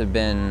lights have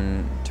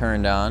been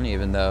turned on,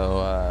 even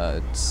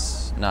though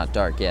it's not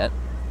dark yet.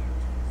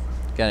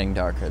 It's getting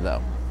darker,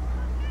 though.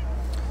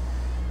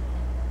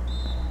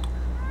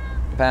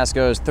 Pass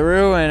goes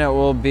through, and it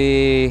will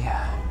be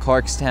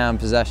Clarkstown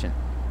possession.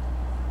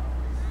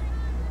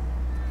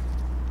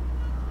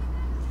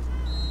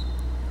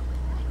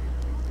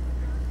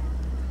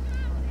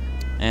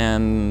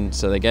 And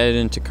so they get it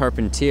into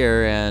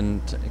Carpentier,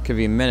 and it could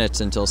be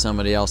minutes until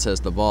somebody else has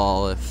the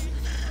ball if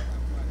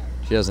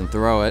she doesn't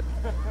throw it.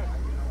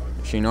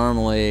 She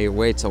normally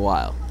waits a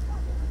while.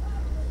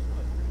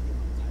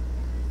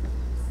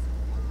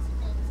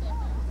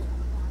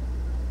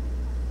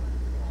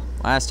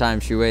 Last time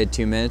she waited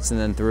 2 minutes and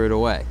then threw it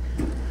away.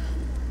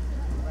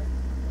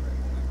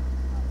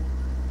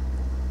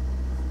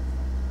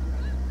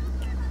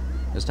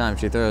 This time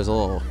she throws a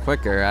little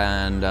quicker,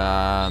 and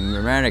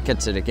Mamaroneck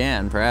gets it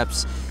again.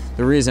 Perhaps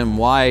the reason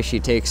why she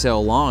takes so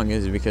long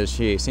is because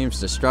she seems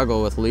to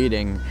struggle with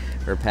leading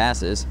her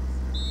passes.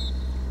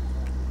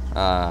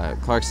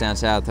 Clarkstown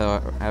South,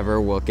 however,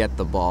 will get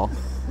the ball.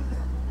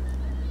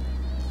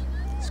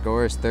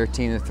 Score is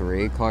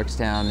 13-3.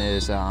 Clarkstown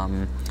is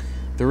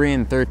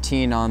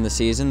 3-13 on the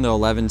season, the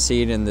 11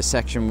 seed in the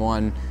Section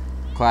 1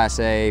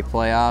 Class A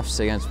playoffs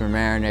against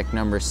Mamaroneck,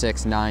 number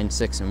 6,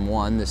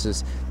 9-6-1. This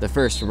is the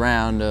first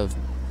round of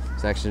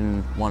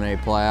Section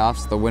 1A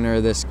playoffs. The winner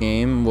of this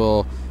game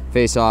will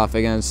face off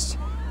against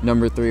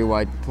number 3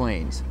 White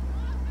Plains.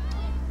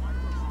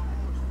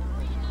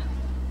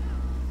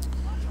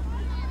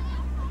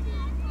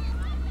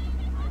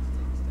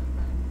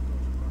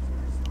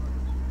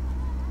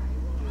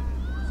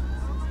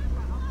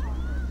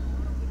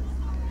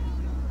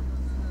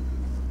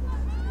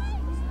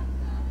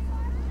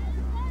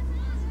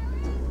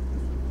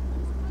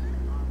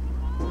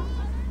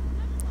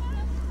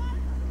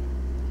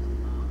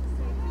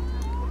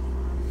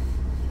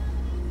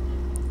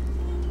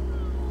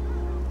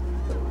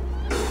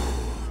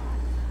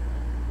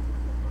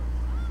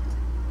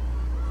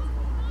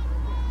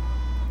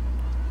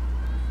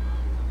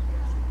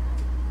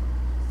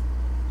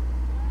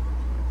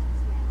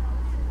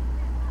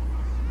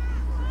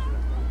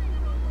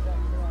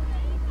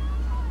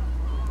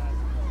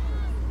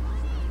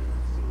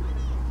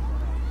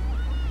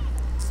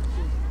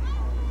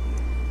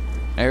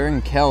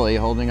 Aaron Kelly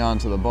holding on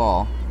to the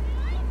ball.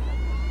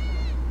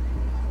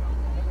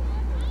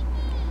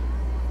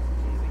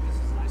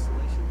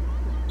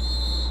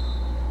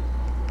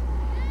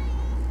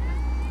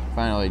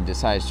 Finally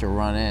decides to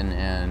run in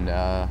and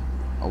a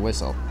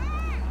whistle.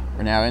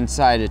 We're now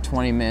inside of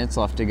 20 minutes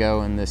left to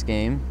go in this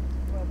game.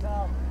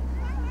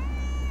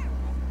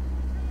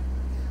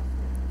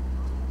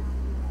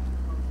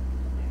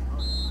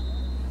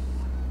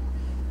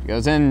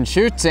 Goes in,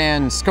 shoots,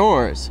 and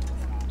scores.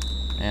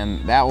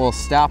 And that will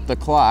stop the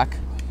clock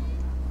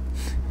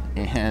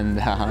and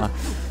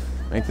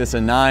make this a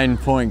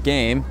 9-point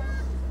game.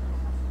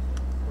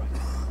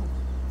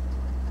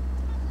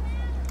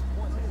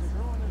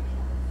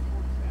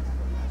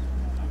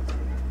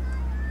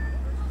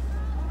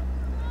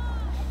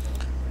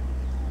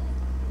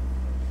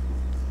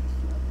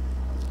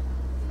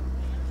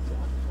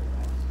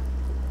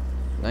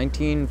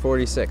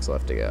 $19:46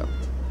 left to go.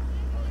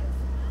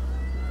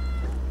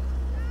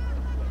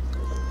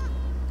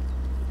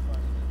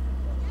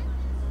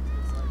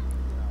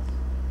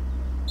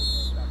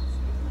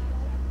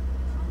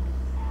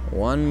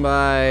 Won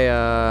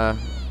by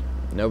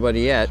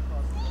nobody yet.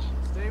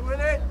 Stay with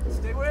it.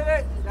 Stay with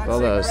it. All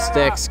those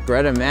sticks.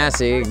 Greta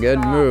Massey, good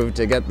move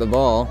to get the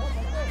ball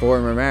for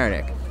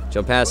Mamaroneck.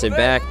 She'll pass it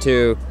back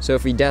to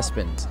Sophie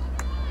Despins.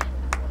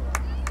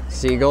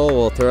 Siegel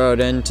will throw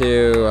it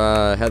into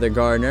Heather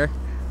Gardner.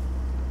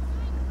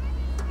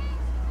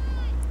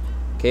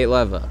 Kate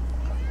Leva.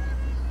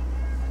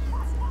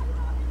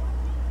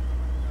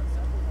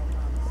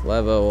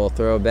 Leva will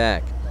throw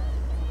back.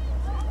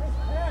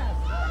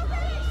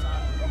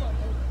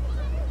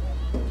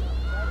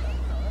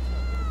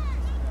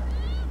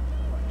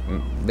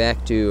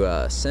 Back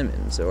to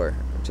Simmons, or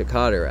to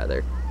Cotter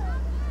rather.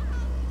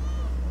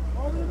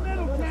 Over the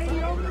middle,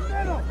 Katie, over the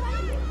middle.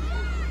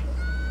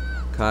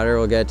 Cotter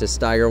will get to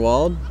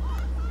Steigerwald.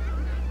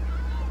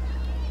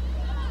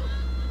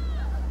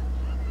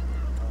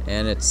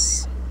 And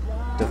it's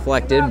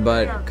deflected,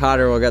 but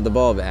Cotter will get the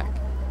ball back.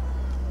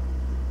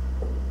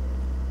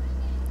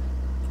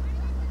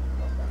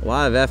 A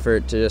lot of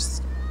effort to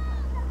just,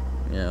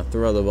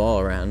 throw the ball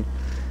around.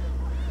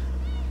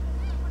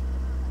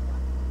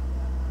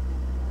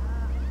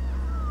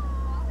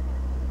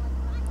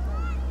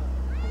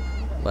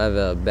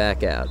 Leva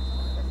back out.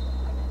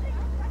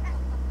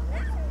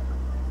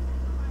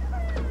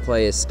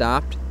 Play is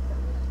stopped.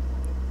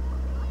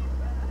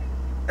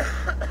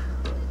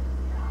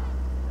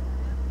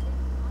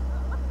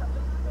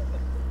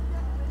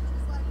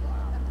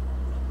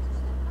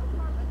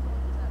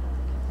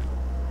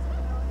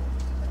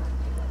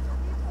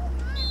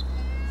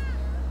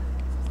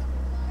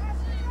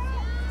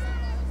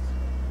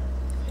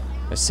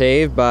 A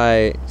save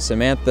by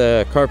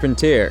Samantha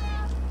Carpentier.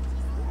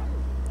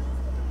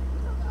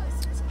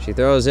 She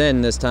throws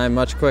in this time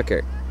much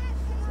quicker.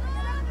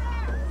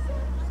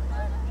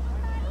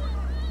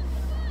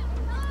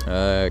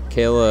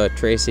 Kayla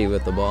Tracy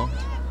with the ball.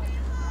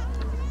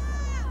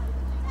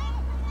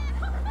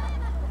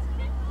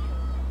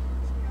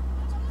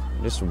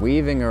 Just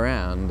weaving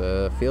around.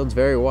 The field's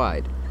very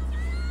wide.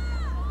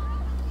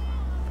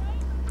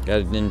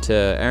 Got it into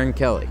Aaron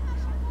Kelly.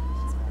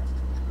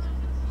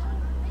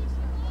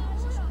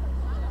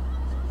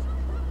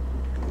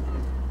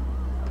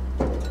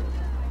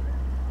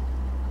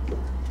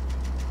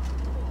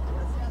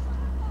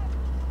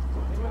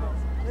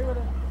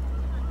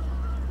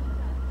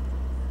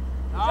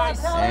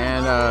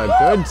 And a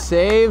good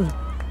save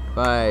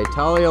by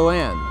Talia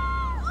Land.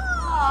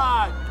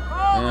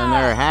 And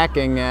they're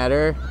hacking at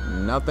her.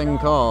 Nothing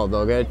called.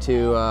 They'll get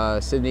to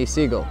Sydney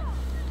Siegel.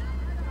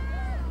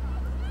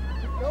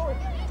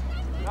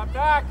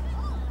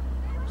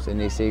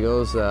 Sydney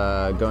Siegel's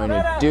going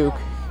to Duke.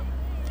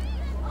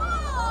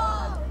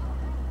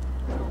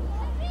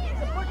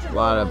 A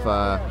lot of,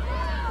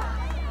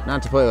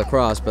 not to play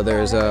lacrosse, but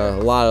there's a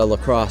lot of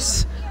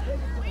lacrosse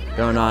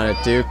going on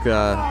at Duke.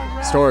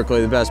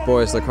 Historically the best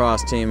boys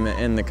lacrosse team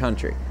in the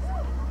country.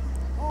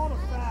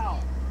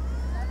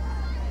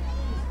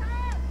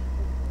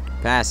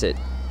 Pass it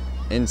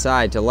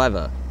inside to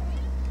Leva.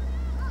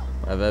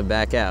 Leva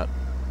back out.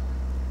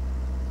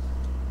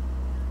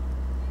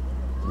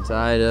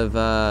 Inside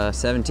of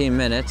 17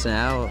 minutes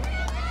now.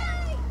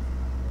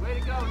 Way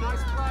to go,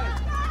 nice play.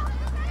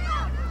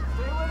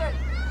 Stay with it.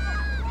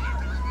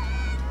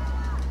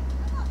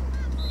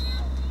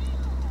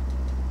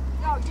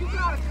 No, you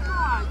got it, come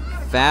on. You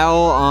gotta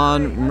Foul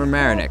on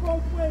Mamaroneck.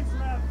 both ways,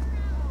 ref.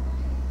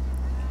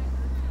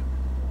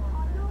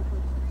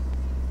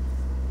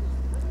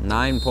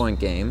 9-point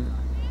game.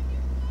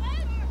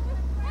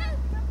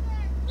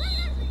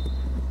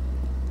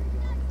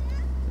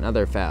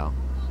 Another foul.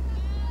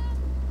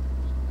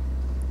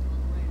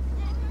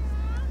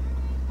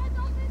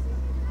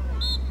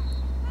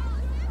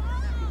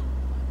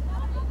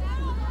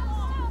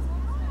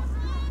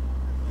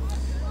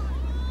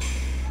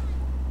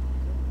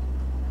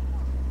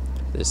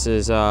 This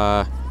is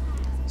Sam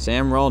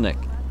Rolnick.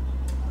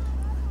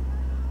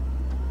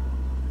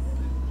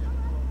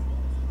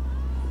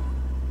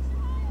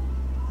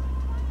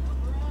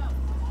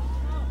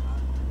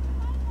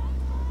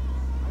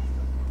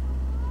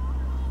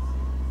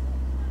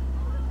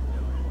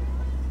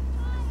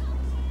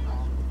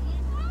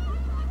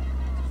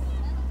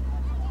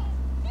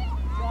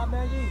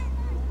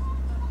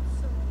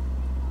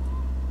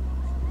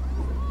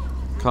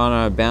 Caught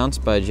on a bounce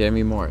by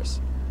Jamie Morris.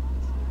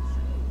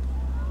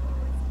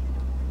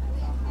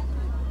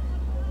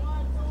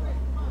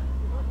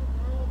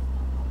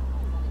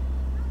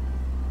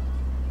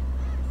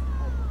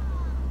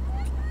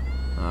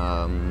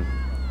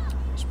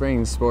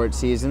 Spring sports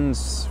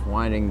season's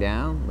winding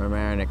down.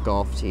 Mamaroneck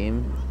golf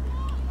team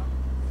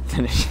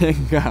finishing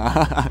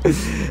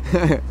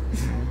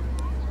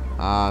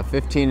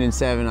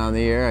 15-7 on the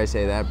year. I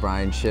say that.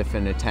 Brian Schiff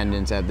in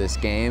attendance at this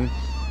game.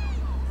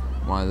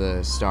 One of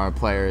the star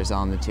players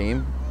on the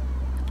team,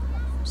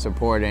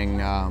 supporting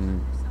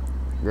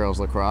girls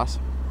lacrosse.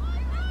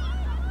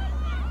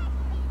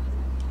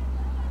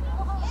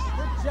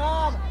 Good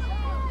job.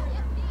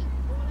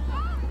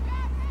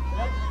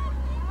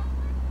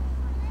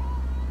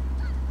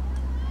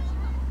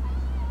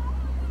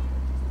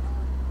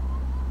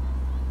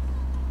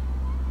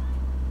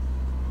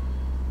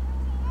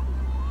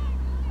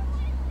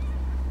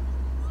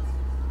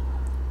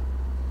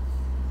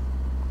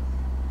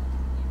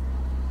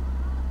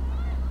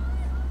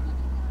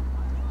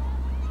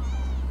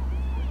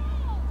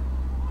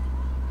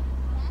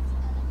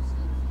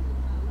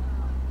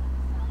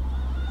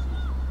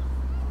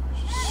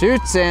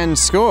 Shoots and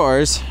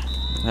scores.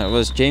 That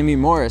was Jamie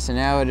Morris, and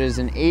now it is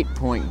an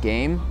 8-point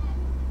game.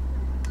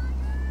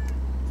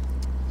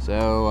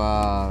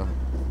 So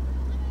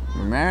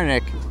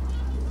Mamaroneck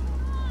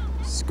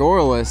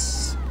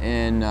scoreless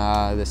in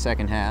the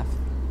second half.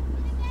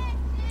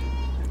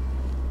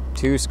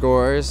 2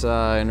 scores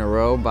in a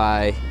row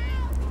by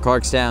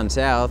Clarkstown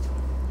South.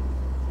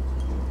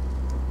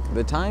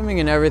 The timing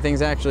and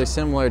everything's actually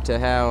similar to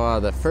how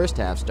the first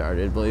half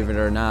started. Believe it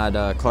or not,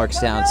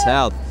 Clarkstown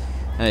South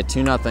had a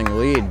 2-0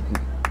 lead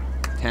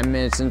 10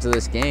 minutes into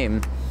this game,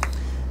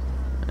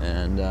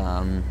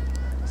 and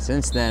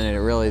since then it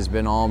really has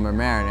been all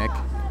Mamaroneck.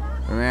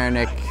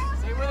 Mamaroneck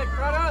Stay with it,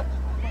 Greta.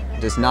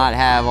 does not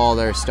have all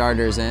their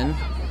starters in, Good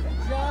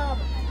job.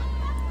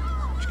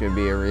 which could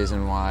be a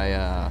reason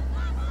why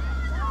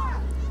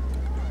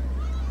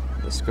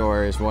the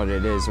score is what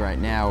it is right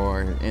now,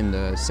 or in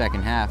the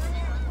second half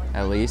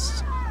at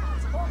least.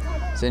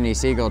 Sydney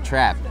Siegel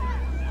trapped.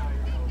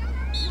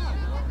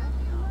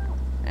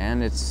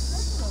 And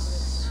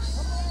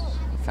it's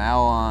a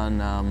foul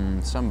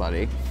on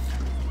somebody.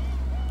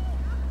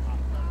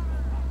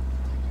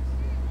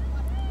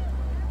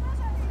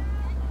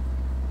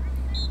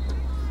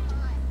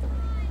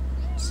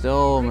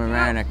 Still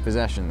Mamaroneck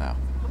possession though.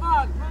 Come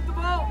on, move the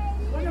ball.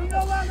 Look at him,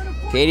 no longer than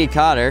 14. Katie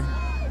Cotter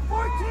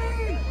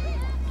 14.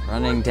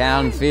 running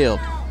downfield.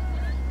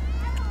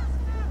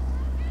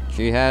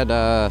 She had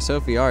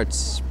Sophie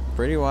Arts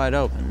pretty wide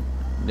open.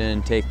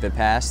 Didn't take the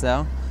pass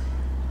though.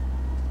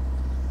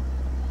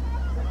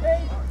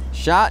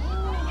 Shot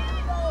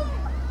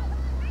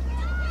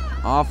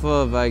off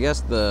of, I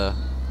guess, the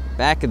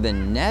back of the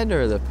net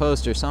or the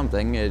post or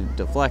something. It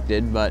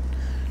deflected, but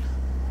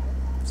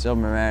still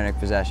Mamaroneck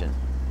possession.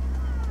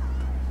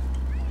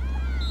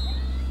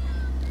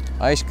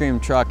 Ice cream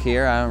truck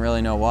here. I don't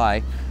really know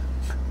why.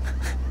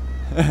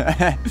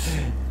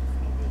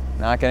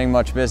 Not getting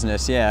much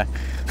business, yeah.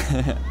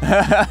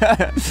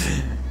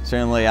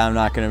 Certainly I'm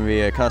not going to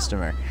be a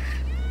customer.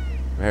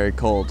 Very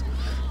cold.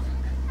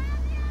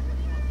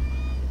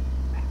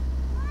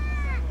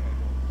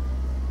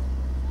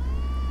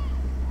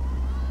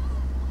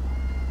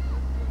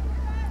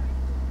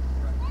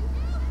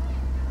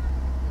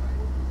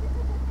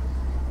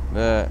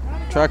 The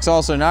truck's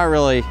also not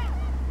really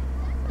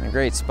in a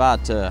great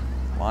spot to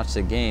watch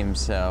the game,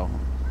 so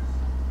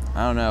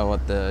I don't know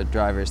what the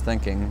driver's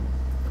thinking.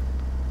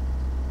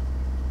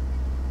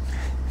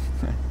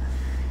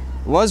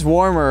 It was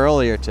warmer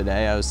earlier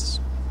today. I was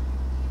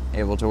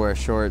able to wear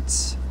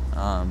shorts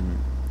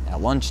at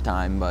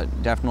lunchtime,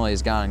 but definitely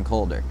has gotten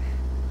colder.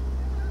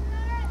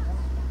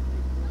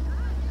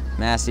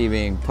 Massey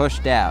being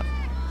pushed out.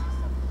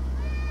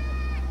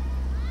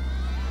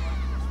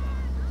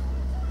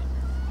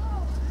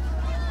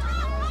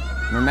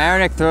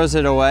 Mamaroneck throws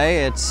it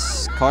away.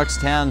 It's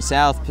Clarkstown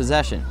South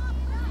possession.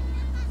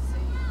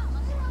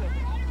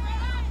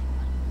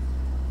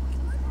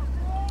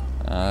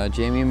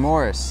 Jamie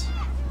Morris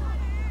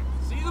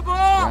See the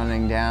ball.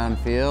 running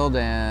downfield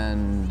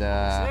and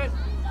a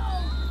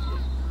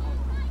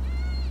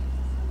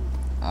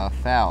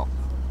foul.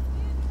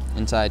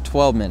 Inside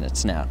 12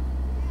 minutes now.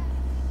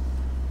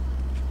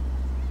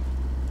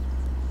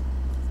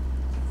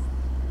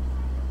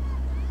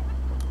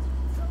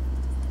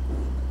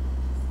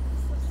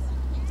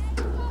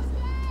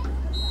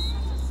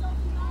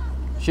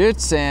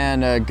 Shoots,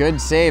 and a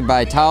good save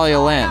by Talia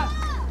Lynn.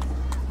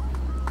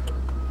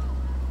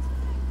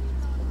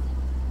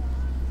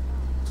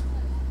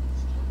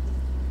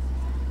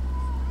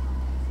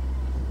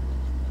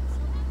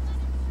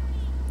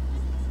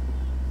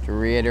 To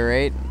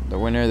reiterate, the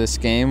winner of this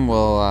game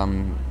will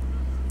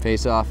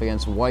face off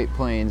against White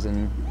Plains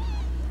in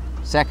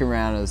second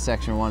round of the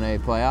Section 1A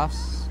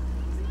playoffs.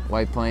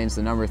 White Plains,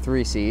 the number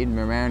 3 seed,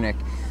 Mamaroneck,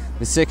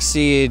 the 6th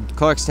seed,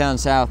 Clarkstown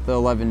South, the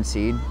 11th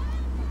seed.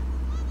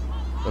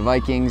 The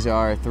Vikings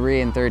are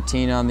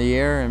 3-13 on the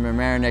year, and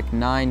Mamaroneck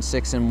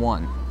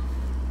 9-6-1.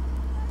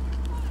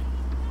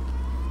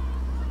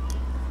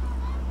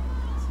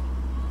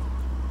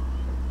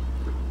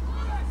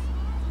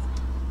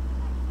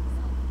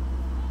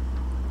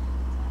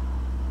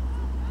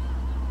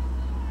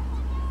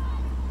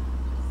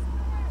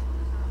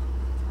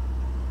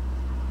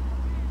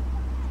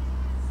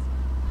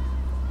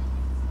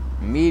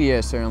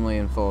 Media certainly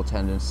in full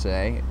attendance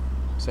today.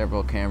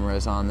 Several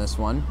cameras on this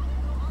one.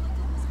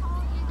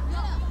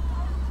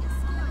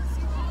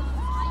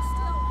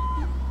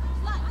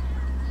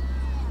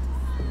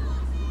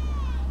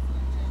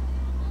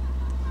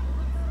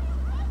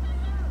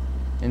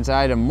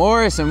 Inside to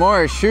Morris, and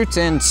Morris shoots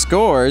and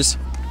scores.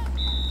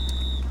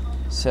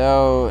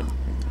 So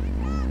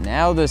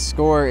now the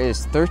score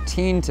is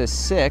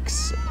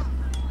 13-6.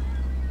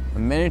 A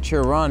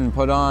miniature run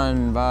put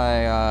on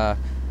by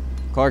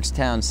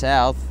Clarkstown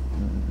South.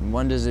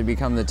 When does it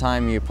become the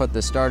time you put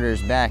the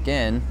starters back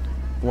in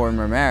for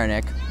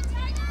Mamaroneck?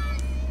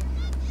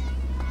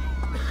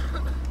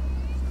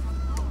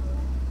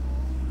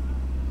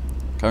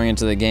 Coming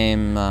into the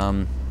game,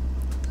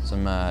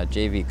 some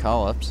JV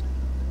call-ups.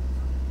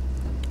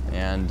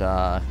 And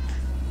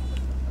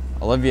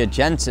Olivia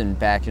Jensen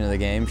back into the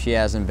game. She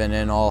hasn't been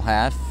in all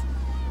half.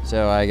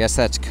 So I guess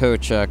that's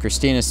Coach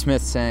Christina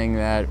Smith saying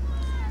that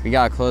we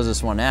gotta close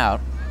this one out.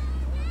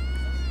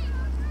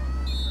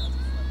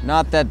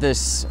 Not that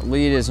this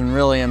lead isn't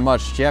really in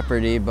much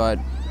jeopardy, but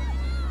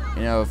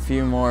you know, a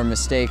few more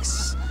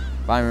mistakes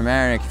by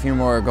Mamaroneck, a few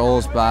more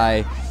goals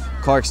by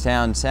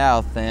Clarkstown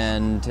South,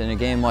 and in a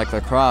game like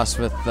Lacrosse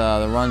with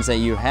the runs that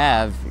you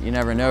have, you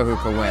never know who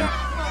could win.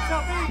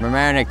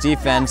 Mamaroneck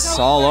defense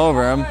all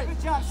over him.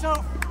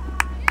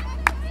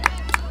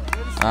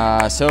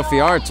 Sophie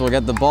Arts will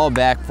get the ball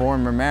back for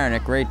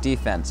Mamaroneck. Great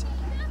defense.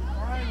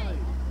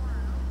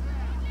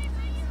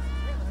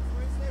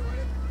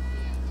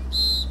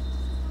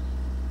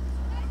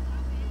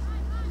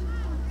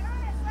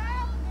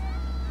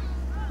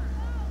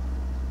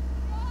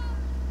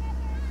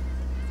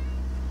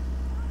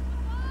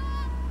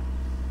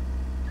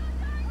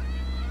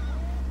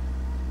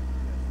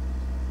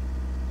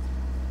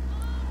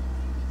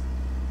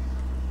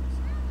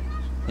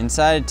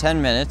 Inside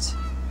 10 minutes,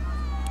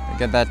 we'll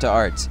get that to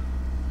Arts.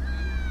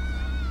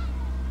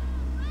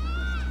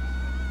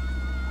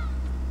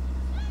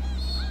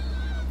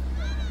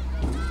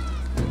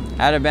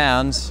 Out of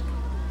bounds,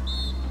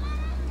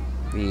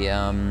 the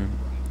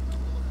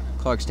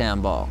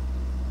Clarkstown ball.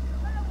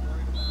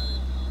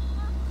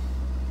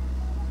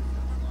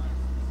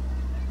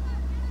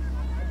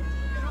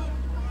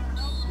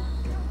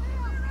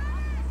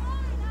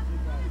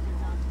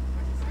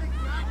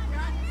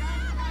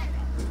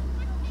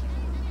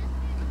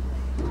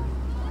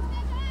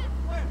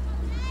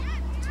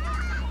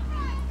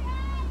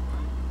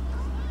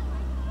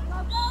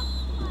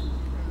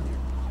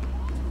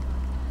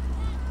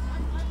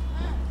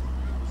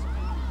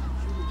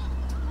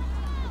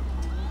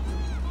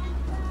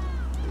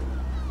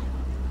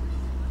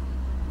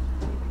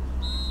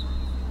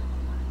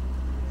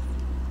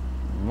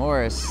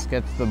 Morris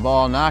gets the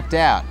ball knocked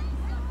out.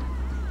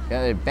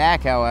 Got it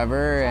back,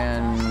 however,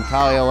 and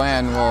Talia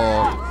Land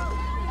will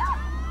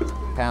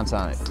pounce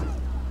on it.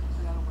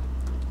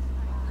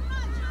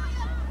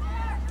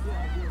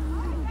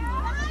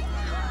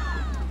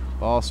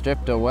 Ball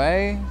stripped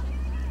away.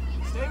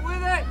 Stay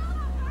with it.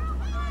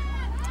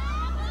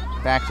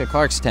 Back to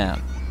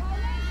Clarkstown.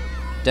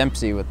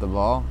 Dempsey with the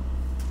ball.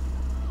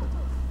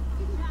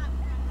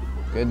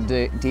 Good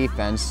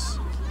defense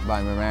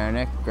by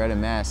Mamaroneck, Greta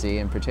Massey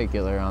in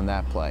particular on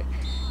that play.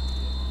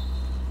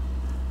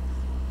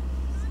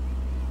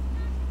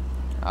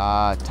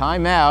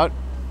 Timeout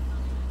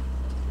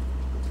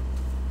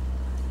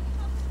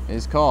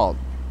is called.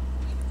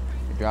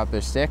 drop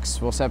their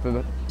sticks. We'll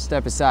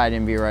step aside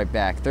and be right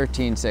back.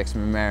 13-6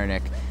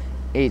 Mamaroneck,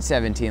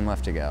 8:17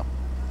 left to go.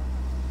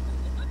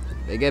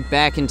 They get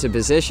back into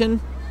position.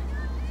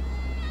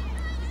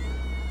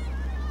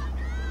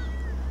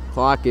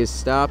 Clock is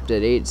stopped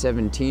at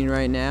 8:17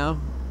 right now.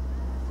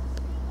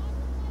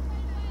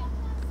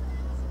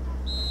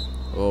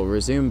 We'll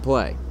resume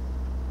play.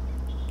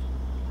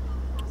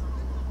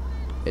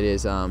 It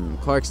is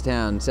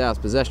Clarkstown South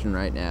possession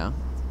right now.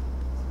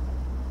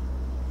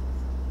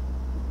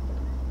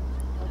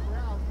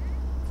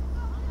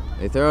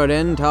 They throw it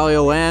in. Talia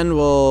Land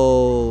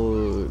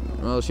will,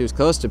 well, she was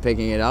close to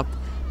picking it up.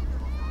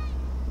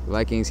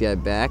 Vikings get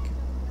it back.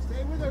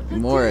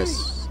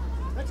 Morris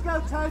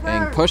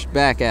getting pushed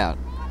back out.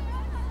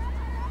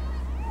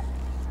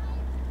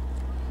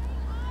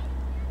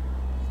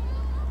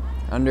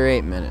 Under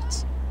 8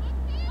 minutes.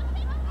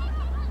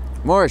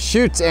 Morris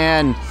shoots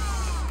and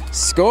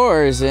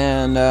scores,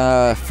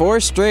 and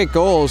 4 straight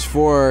goals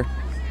for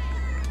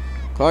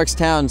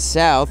Clarkstown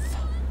South.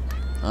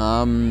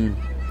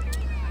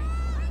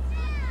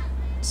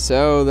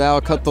 So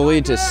that'll cut the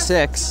lead to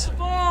 6.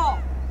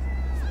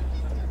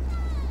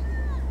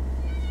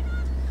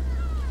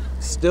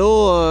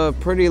 Still a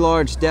pretty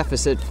large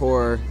deficit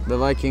for the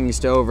Vikings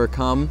to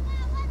overcome,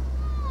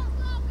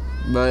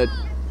 but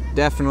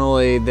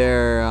definitely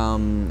their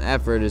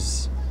effort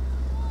is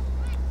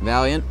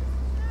valiant.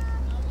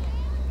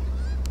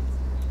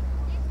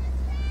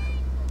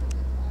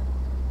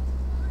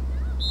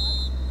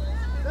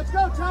 Let's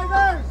go,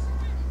 Tigers!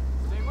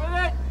 Stay with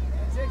it!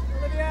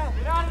 Olivia!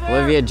 Get out of there!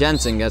 Olivia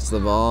Jensen gets the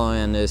ball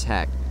and is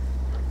hacked.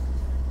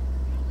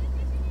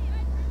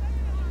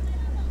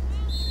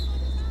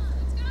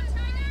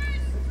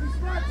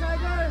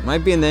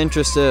 Might be in the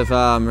interest of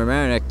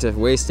Mamaroneck to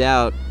waste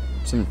out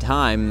some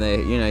time.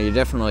 You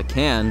definitely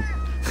can.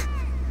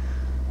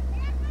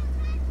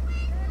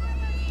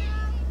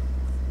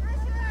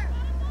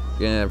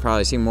 You're gonna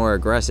probably see more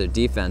aggressive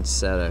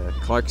defense out of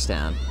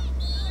Clarkstown,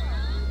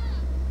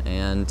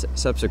 and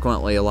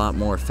subsequently a lot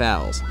more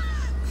fouls.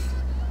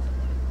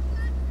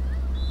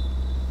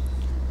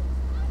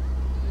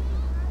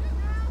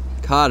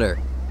 Cotter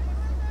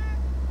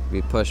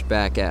be pushed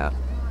back out.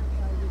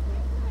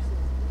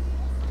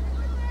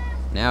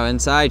 Now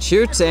inside,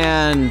 shoots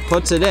and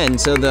puts it in.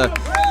 So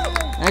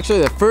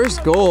actually the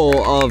first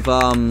goal of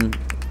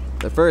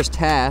the first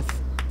half,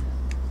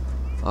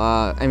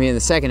 the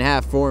second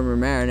half for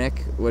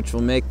Mamaroneck, which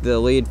will make the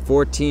lead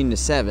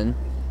 14-7.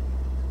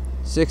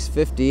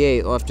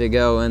 6:58 left to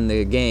go in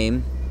the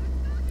game.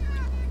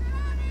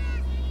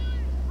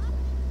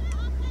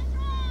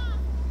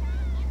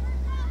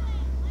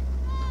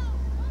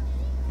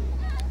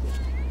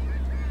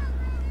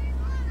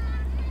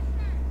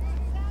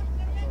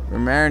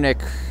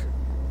 Mamaroneck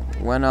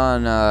went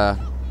on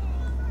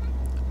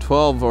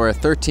 12 or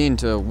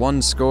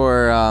 13-1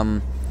 score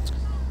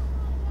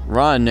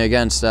run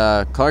against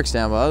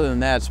Clarkstown, but other than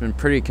that, it's been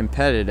pretty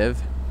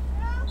competitive.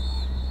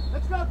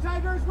 Let's go,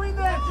 Tigers! Win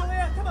this!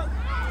 Come on!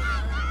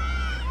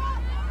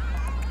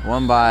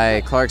 Won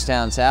by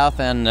Clarkstown South,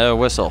 and a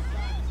whistle.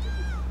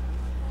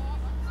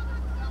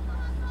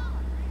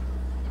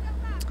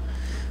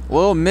 A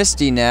little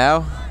misty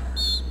now.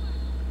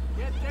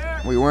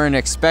 We weren't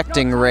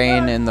expecting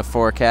rain in the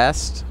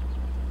forecast.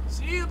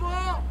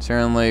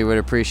 Certainly would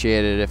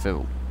appreciate it if it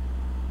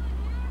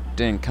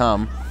didn't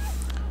come.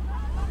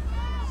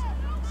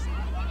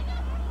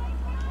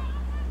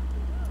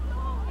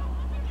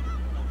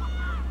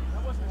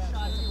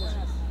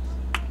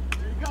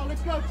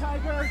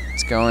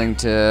 It's going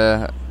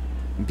to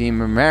be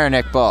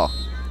Mamaroneck ball.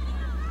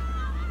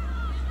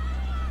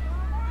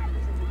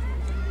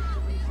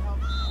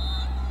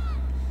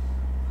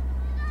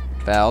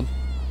 Fouled.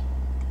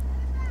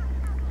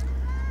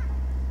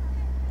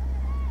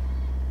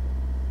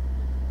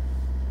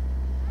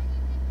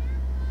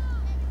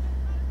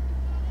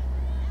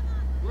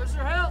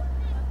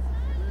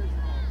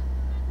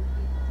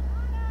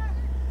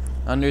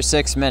 Under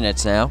 6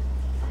 minutes now.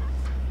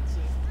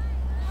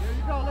 There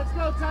you go. Let's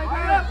go,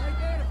 Tiger.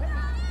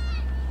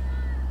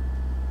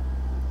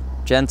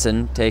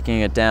 Jensen taking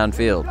it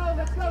downfield.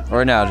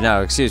 Or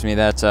no, excuse me,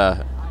 that's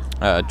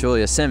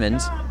Julia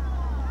Simmons.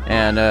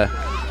 And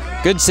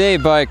good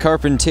save by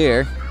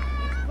Carpentier.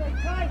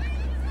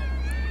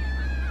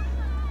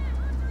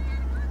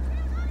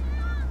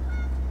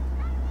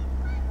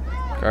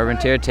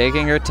 Carpentier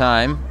taking her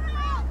time.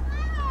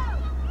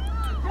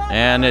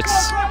 And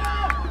it's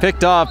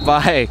picked off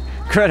by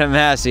Greta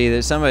Massey.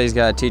 That somebody's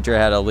got to teach her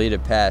how to lead a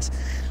pass.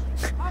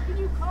 How can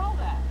you call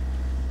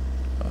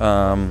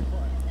that?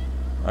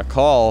 A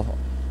call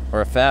or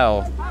a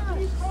foul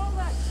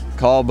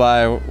called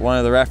by one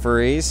of the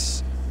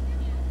referees.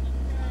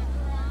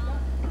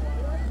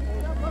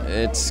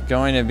 It's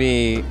going to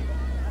be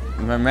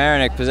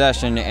Mamaroneck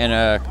possession and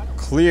a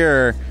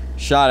clear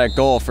shot at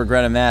goal for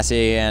Greta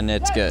Massey, and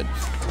it's good.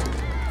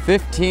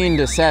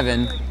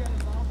 15-7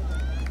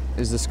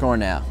 is the score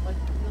now.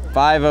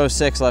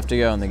 5:06 left to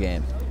go in the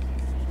game.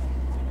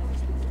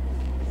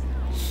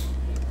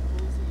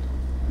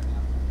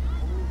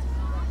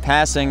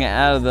 passing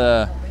out of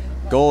the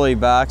goalie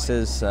box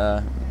has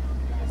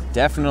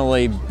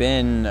definitely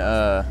been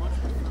a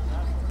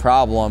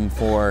problem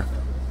for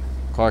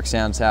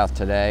Clarkstown South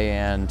today,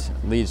 and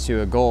leads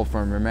to a goal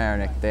from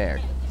Mamaroneck there.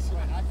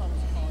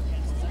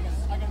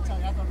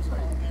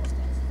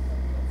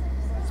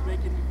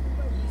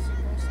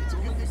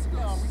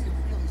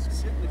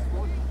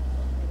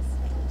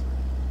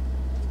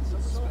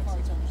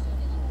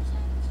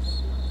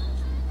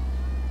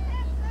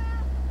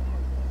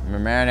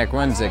 Mamaroneck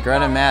wins it.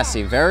 Greta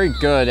Massey, very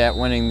good at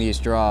winning these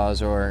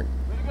draws, or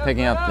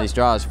picking up these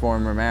draws for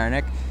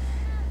Mamaroneck.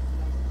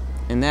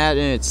 And that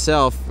in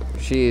itself,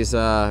 she's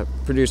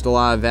produced a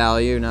lot of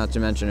value, not to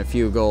mention a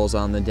few goals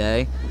on the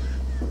day.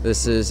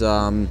 This is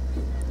the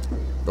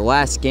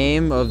last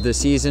game of the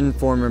season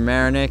for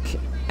Mamaroneck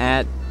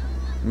at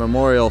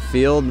Memorial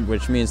Field,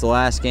 which means the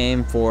last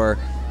game for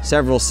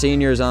several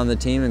seniors on the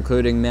team,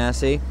 including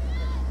Massey.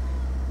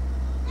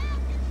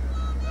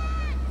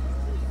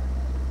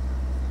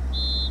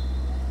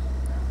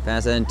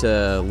 Pass it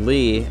into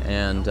Lee,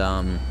 and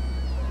a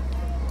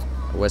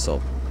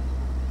whistle.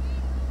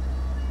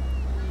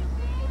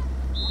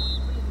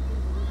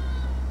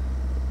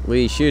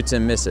 Lee shoots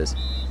and misses.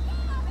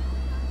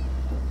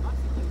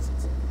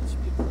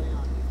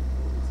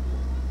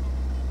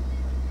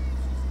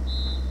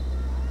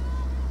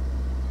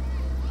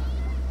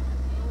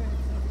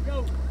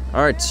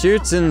 Art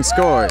shoots and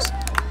scores.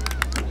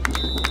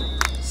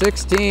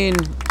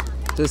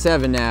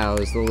 16-7 now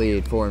is the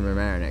lead for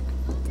Mamaroneck.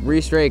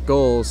 3 straight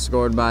goals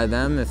scored by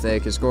them. If they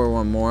could score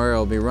one more,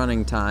 it'll be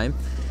running time.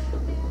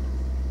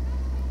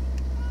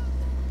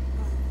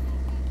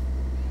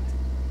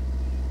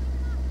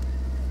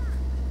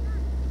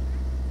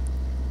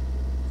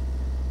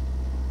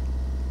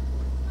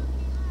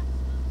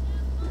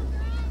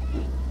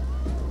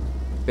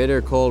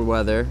 Bitter cold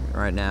weather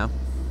right now.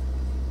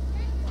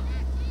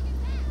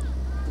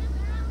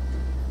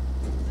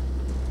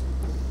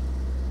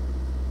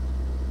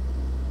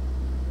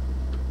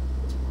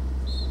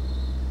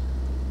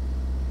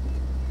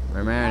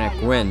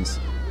 Mamaroneck wins.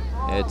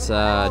 It's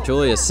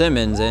Julia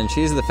Simmons, and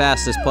she's the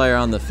fastest player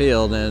on the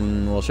field,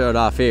 and we'll show it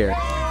off here.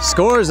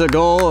 Scores a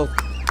goal,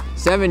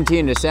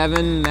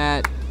 17-7.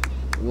 That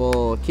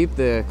will keep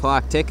the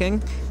clock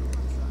ticking.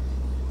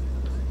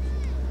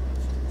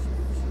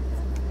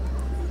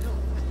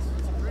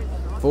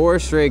 Four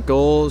straight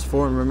goals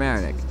for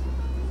Mamaroneck.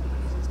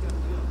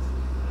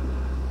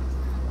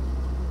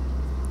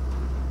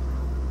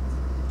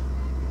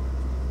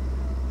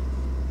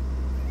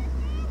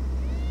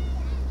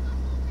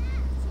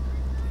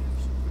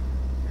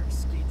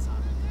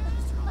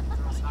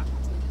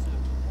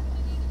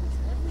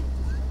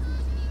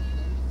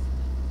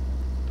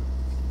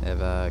 They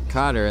have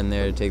Cotter in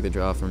there to take the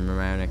draw from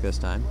Mamaroneck this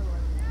time.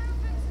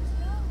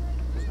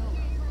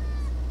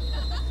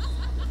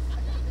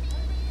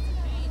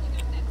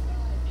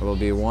 It will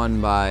be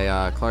won by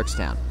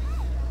Clarkstown.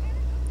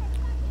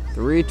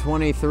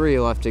 3:23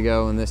 left to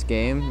go in this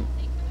game.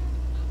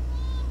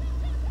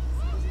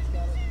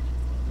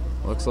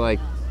 Looks like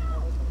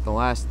the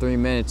last 3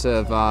 minutes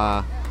of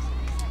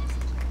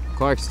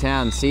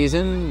Clarkstown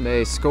season.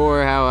 They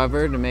score,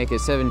 however, to make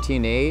it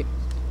 17-8.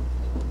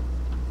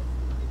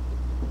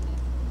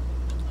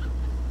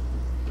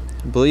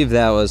 I believe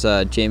that was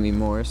Jamie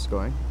Morris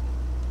scoring.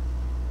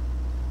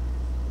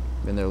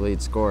 Been their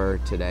lead scorer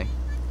today.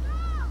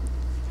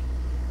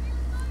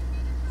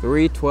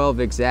 3:12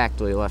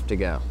 exactly left to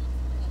go.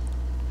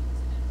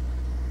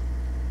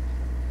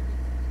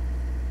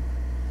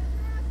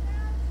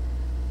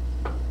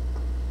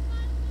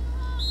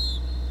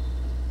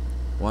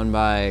 Won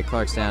by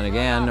Clarkstown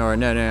again, or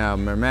no,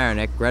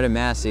 Mamaroneck. Greta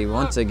Massey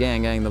once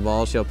again getting the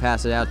ball. She'll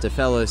pass it out to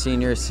fellow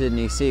senior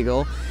Sydney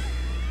Siegel.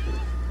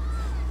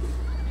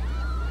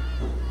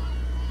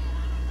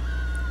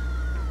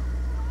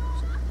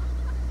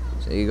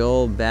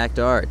 Siegel back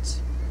to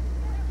Arts.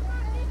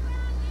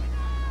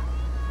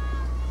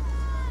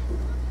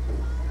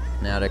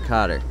 Now to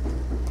Cotter.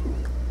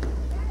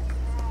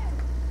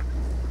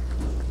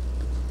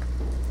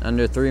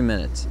 Under 3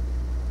 minutes.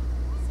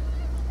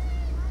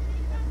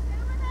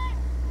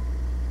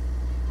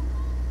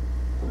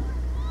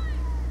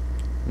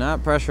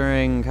 Not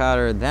pressuring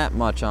Cotter that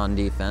much on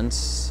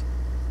defense.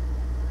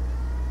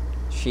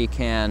 She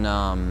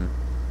can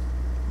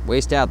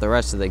waste out the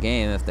rest of the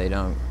game if they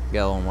don't get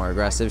a little more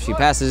aggressive. She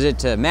passes it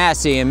to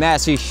Massey, and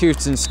Massey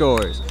shoots and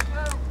scores.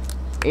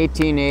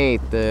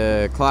 18-8,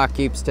 the clock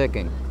keeps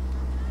ticking.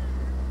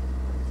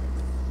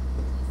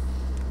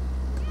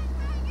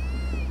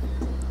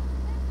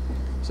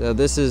 So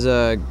this is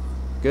a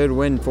good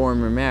win for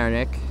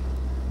Mamaroneck,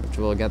 which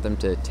will get them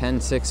to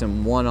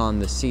 10-6-1 on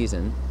the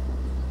season.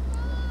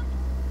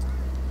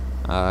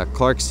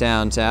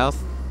 Clarkstown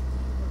South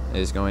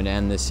is going to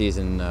end this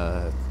season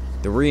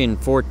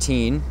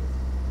 3-14.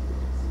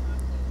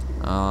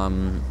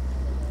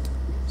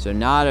 So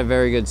not a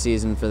very good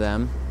season for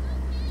them.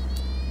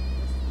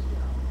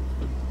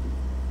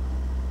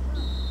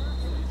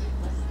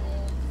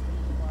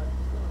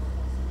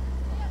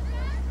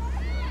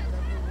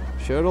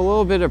 Showed a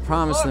little bit of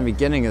promise in the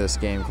beginning of this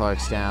game,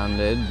 Clarkstown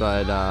did,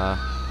 but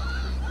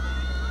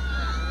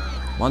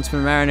once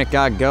Mamaroneck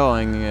got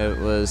going, it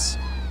was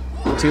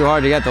too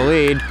hard to get the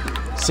lead.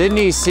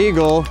 Sydney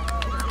Siegel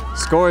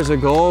scores a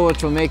goal,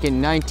 which will make it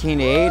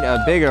 19-8.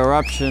 A big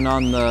eruption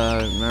on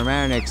the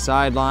Mamaroneck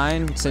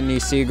sideline. Sydney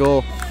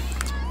Siegel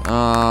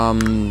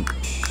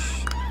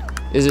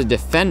is a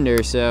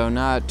defender, so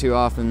not too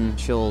often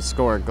she'll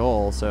score a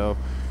goal. So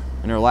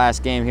in her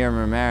last game here in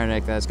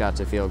Mamaroneck, that's got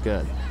to feel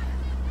good.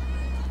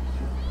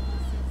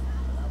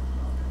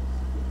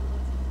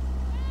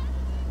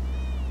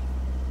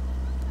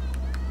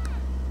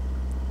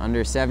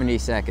 Under 70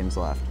 seconds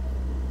left.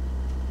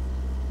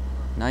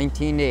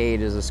 19-8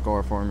 is the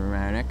score for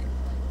Mamaroneck.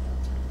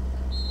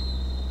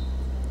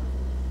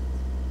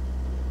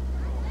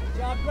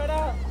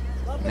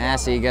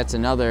 Massey gets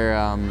another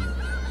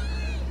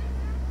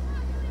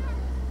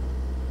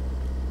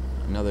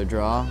another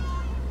draw.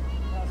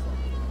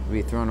 Will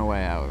be thrown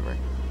away, however.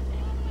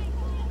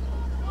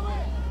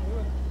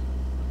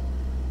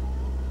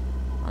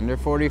 Under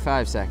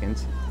 45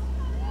 seconds.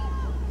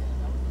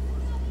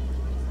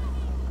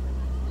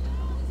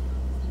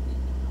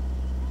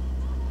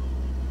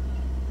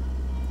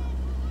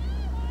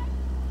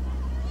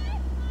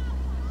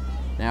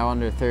 Now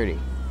under 30.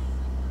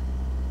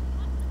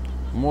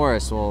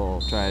 Morris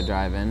will try to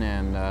drive in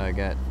and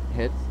get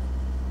hit.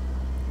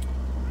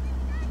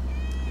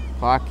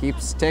 Clock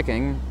keeps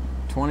ticking.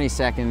 20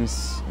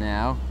 seconds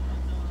now.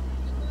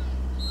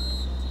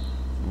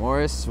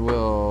 Morris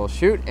will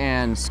shoot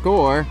and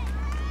score,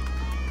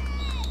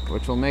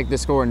 which will make the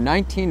score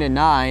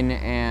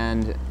 19-9,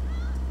 and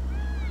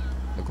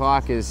the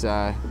clock is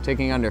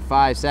ticking under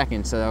 5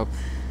 seconds. So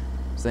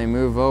as they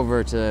move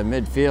over to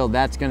midfield,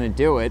 that's going to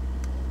do it.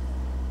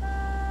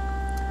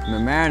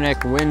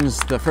 Mamaroneck wins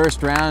the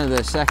first round of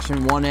the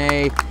Section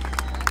 1A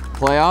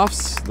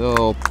playoffs.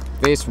 They'll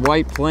face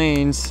White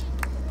Plains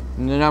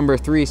in the number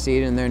 3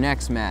 seed in their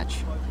next match.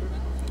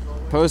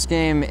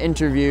 Post-game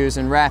interviews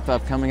and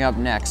wrap-up coming up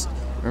next.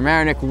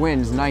 Mamaroneck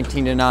wins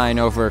 19-9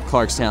 over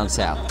Clarkstown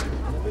South.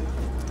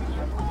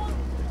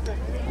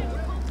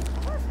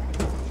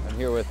 I'm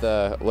here with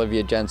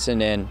Olivia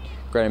Jensen and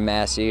Greta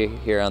Massey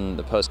here on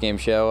the post-game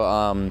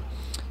show.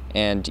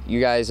 And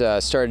you guys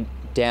started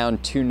down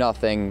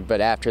 2-0,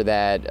 but after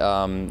that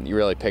you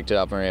really picked it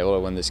up and were able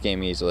to win this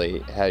game easily.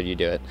 How did you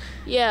do it?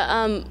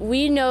 Yeah,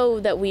 we know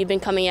that we've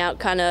been coming out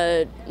kind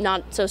of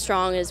not so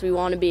strong as we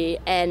want to be,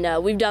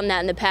 and we've done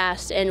that in the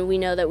past, and we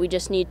know that we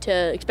just need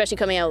to, especially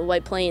coming out with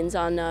White Plains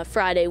on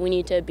Friday, we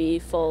need to be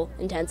full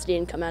intensity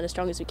and come out as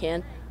strong as we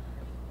can.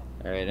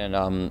 All right,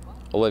 and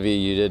Olivia,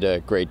 you did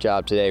a great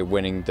job today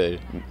winning the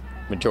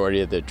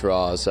majority of the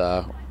draws.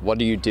 What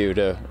do you do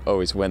to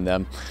always win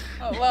them?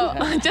 Oh,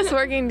 well, just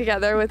working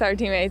together with our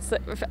teammates,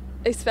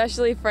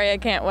 especially Freya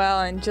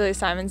Cantwell and Julia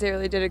Simons. They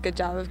really did a good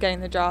job of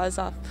getting the draws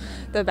off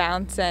the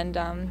bounce,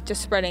 and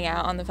just spreading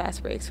out on the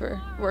fast breaks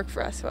worked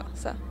for us well.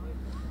 So.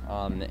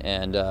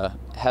 And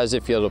how does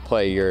it feel to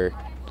play your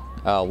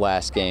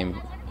last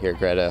game here,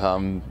 Greta,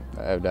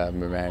 at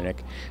Mamaroneck,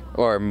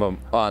 or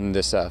on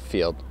this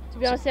field? To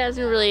be honest, it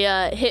hasn't really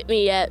hit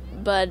me yet,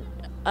 but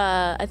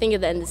I think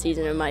at the end of the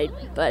season it might,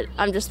 but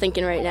I'm just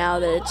thinking right now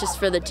that it's just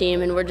for the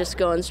team and we're just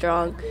going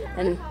strong,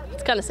 and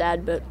it's kind of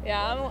sad, but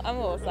yeah, I'm a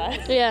little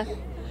sad. Yeah,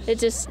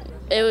 it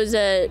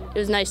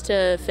was nice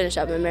to finish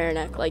up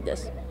Mamaroneck like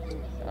this.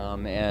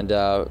 And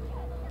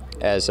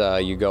as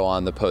you go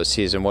on the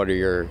postseason, what are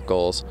your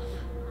goals?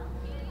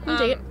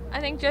 Take it. I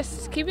think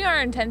just keeping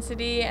our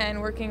intensity and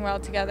working well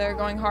together,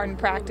 going hard in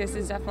practice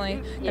is definitely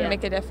going to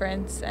make a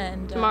difference.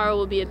 And tomorrow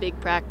will be a big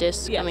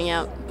practice coming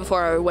out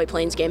before our White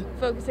Plains game.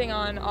 Focusing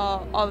on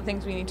all the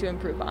things we need to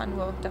improve on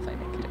will definitely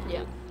make a difference.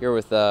 Yeah. Here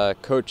with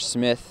Coach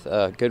Smith,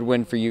 good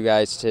win for you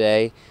guys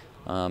today.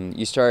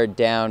 You started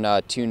down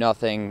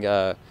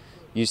 2-0.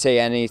 You say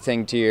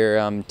anything to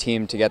your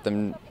team to get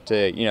them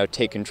to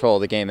take control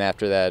of the game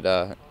after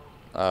that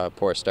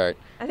poor start?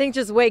 I think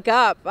just wake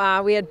up.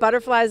 We had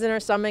butterflies in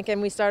our stomach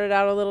and we started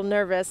out a little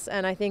nervous,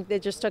 and I think they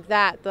just took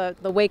that,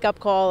 the wake-up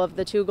call of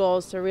the 2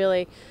 goals to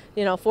really,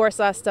 force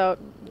us to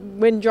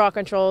win draw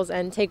controls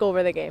and take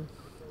over the game.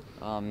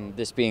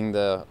 This being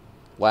the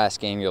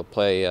last game you'll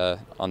play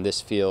on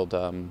this field,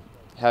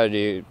 how do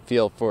you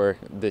feel for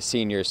the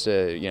seniors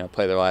to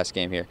play their last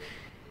game here?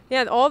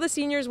 Yeah, all the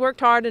seniors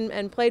worked hard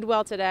and played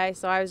well today,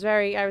 so I was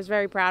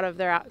very proud of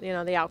their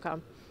the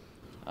outcome.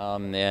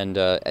 And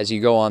as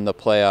you go on the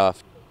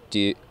playoffs, do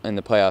you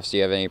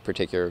have any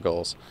particular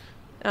goals?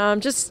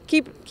 Just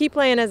keep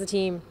playing as a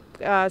team,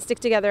 stick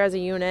together as a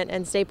unit,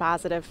 and stay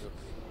positive.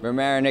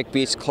 Mamaroneck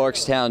beats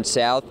Clarkstown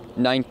South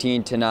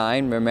 19-9.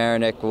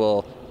 Mamaroneck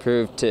will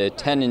prove to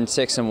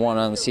 10-6-1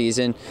 on the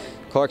season.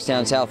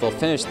 Clarkstown South will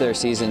finish their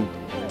season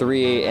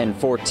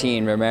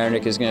 3-14.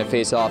 Mamaroneck is going to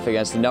face off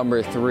against the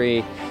number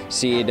 3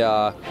 seed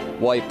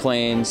White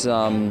Plains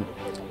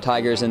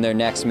Tigers in their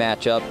next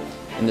matchup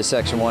in the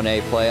Section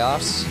 1A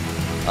playoffs.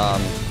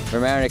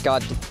 Mamaroneck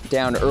got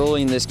down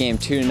early in this game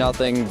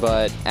 2-0,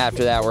 but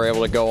after that we're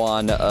able to go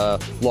on a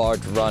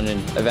large run and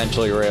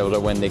eventually we're able to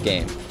win the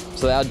game.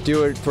 So that'll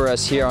do it for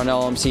us here on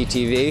LMC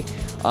TV.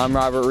 I'm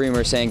Robert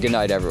Reamer saying good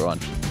night, everyone.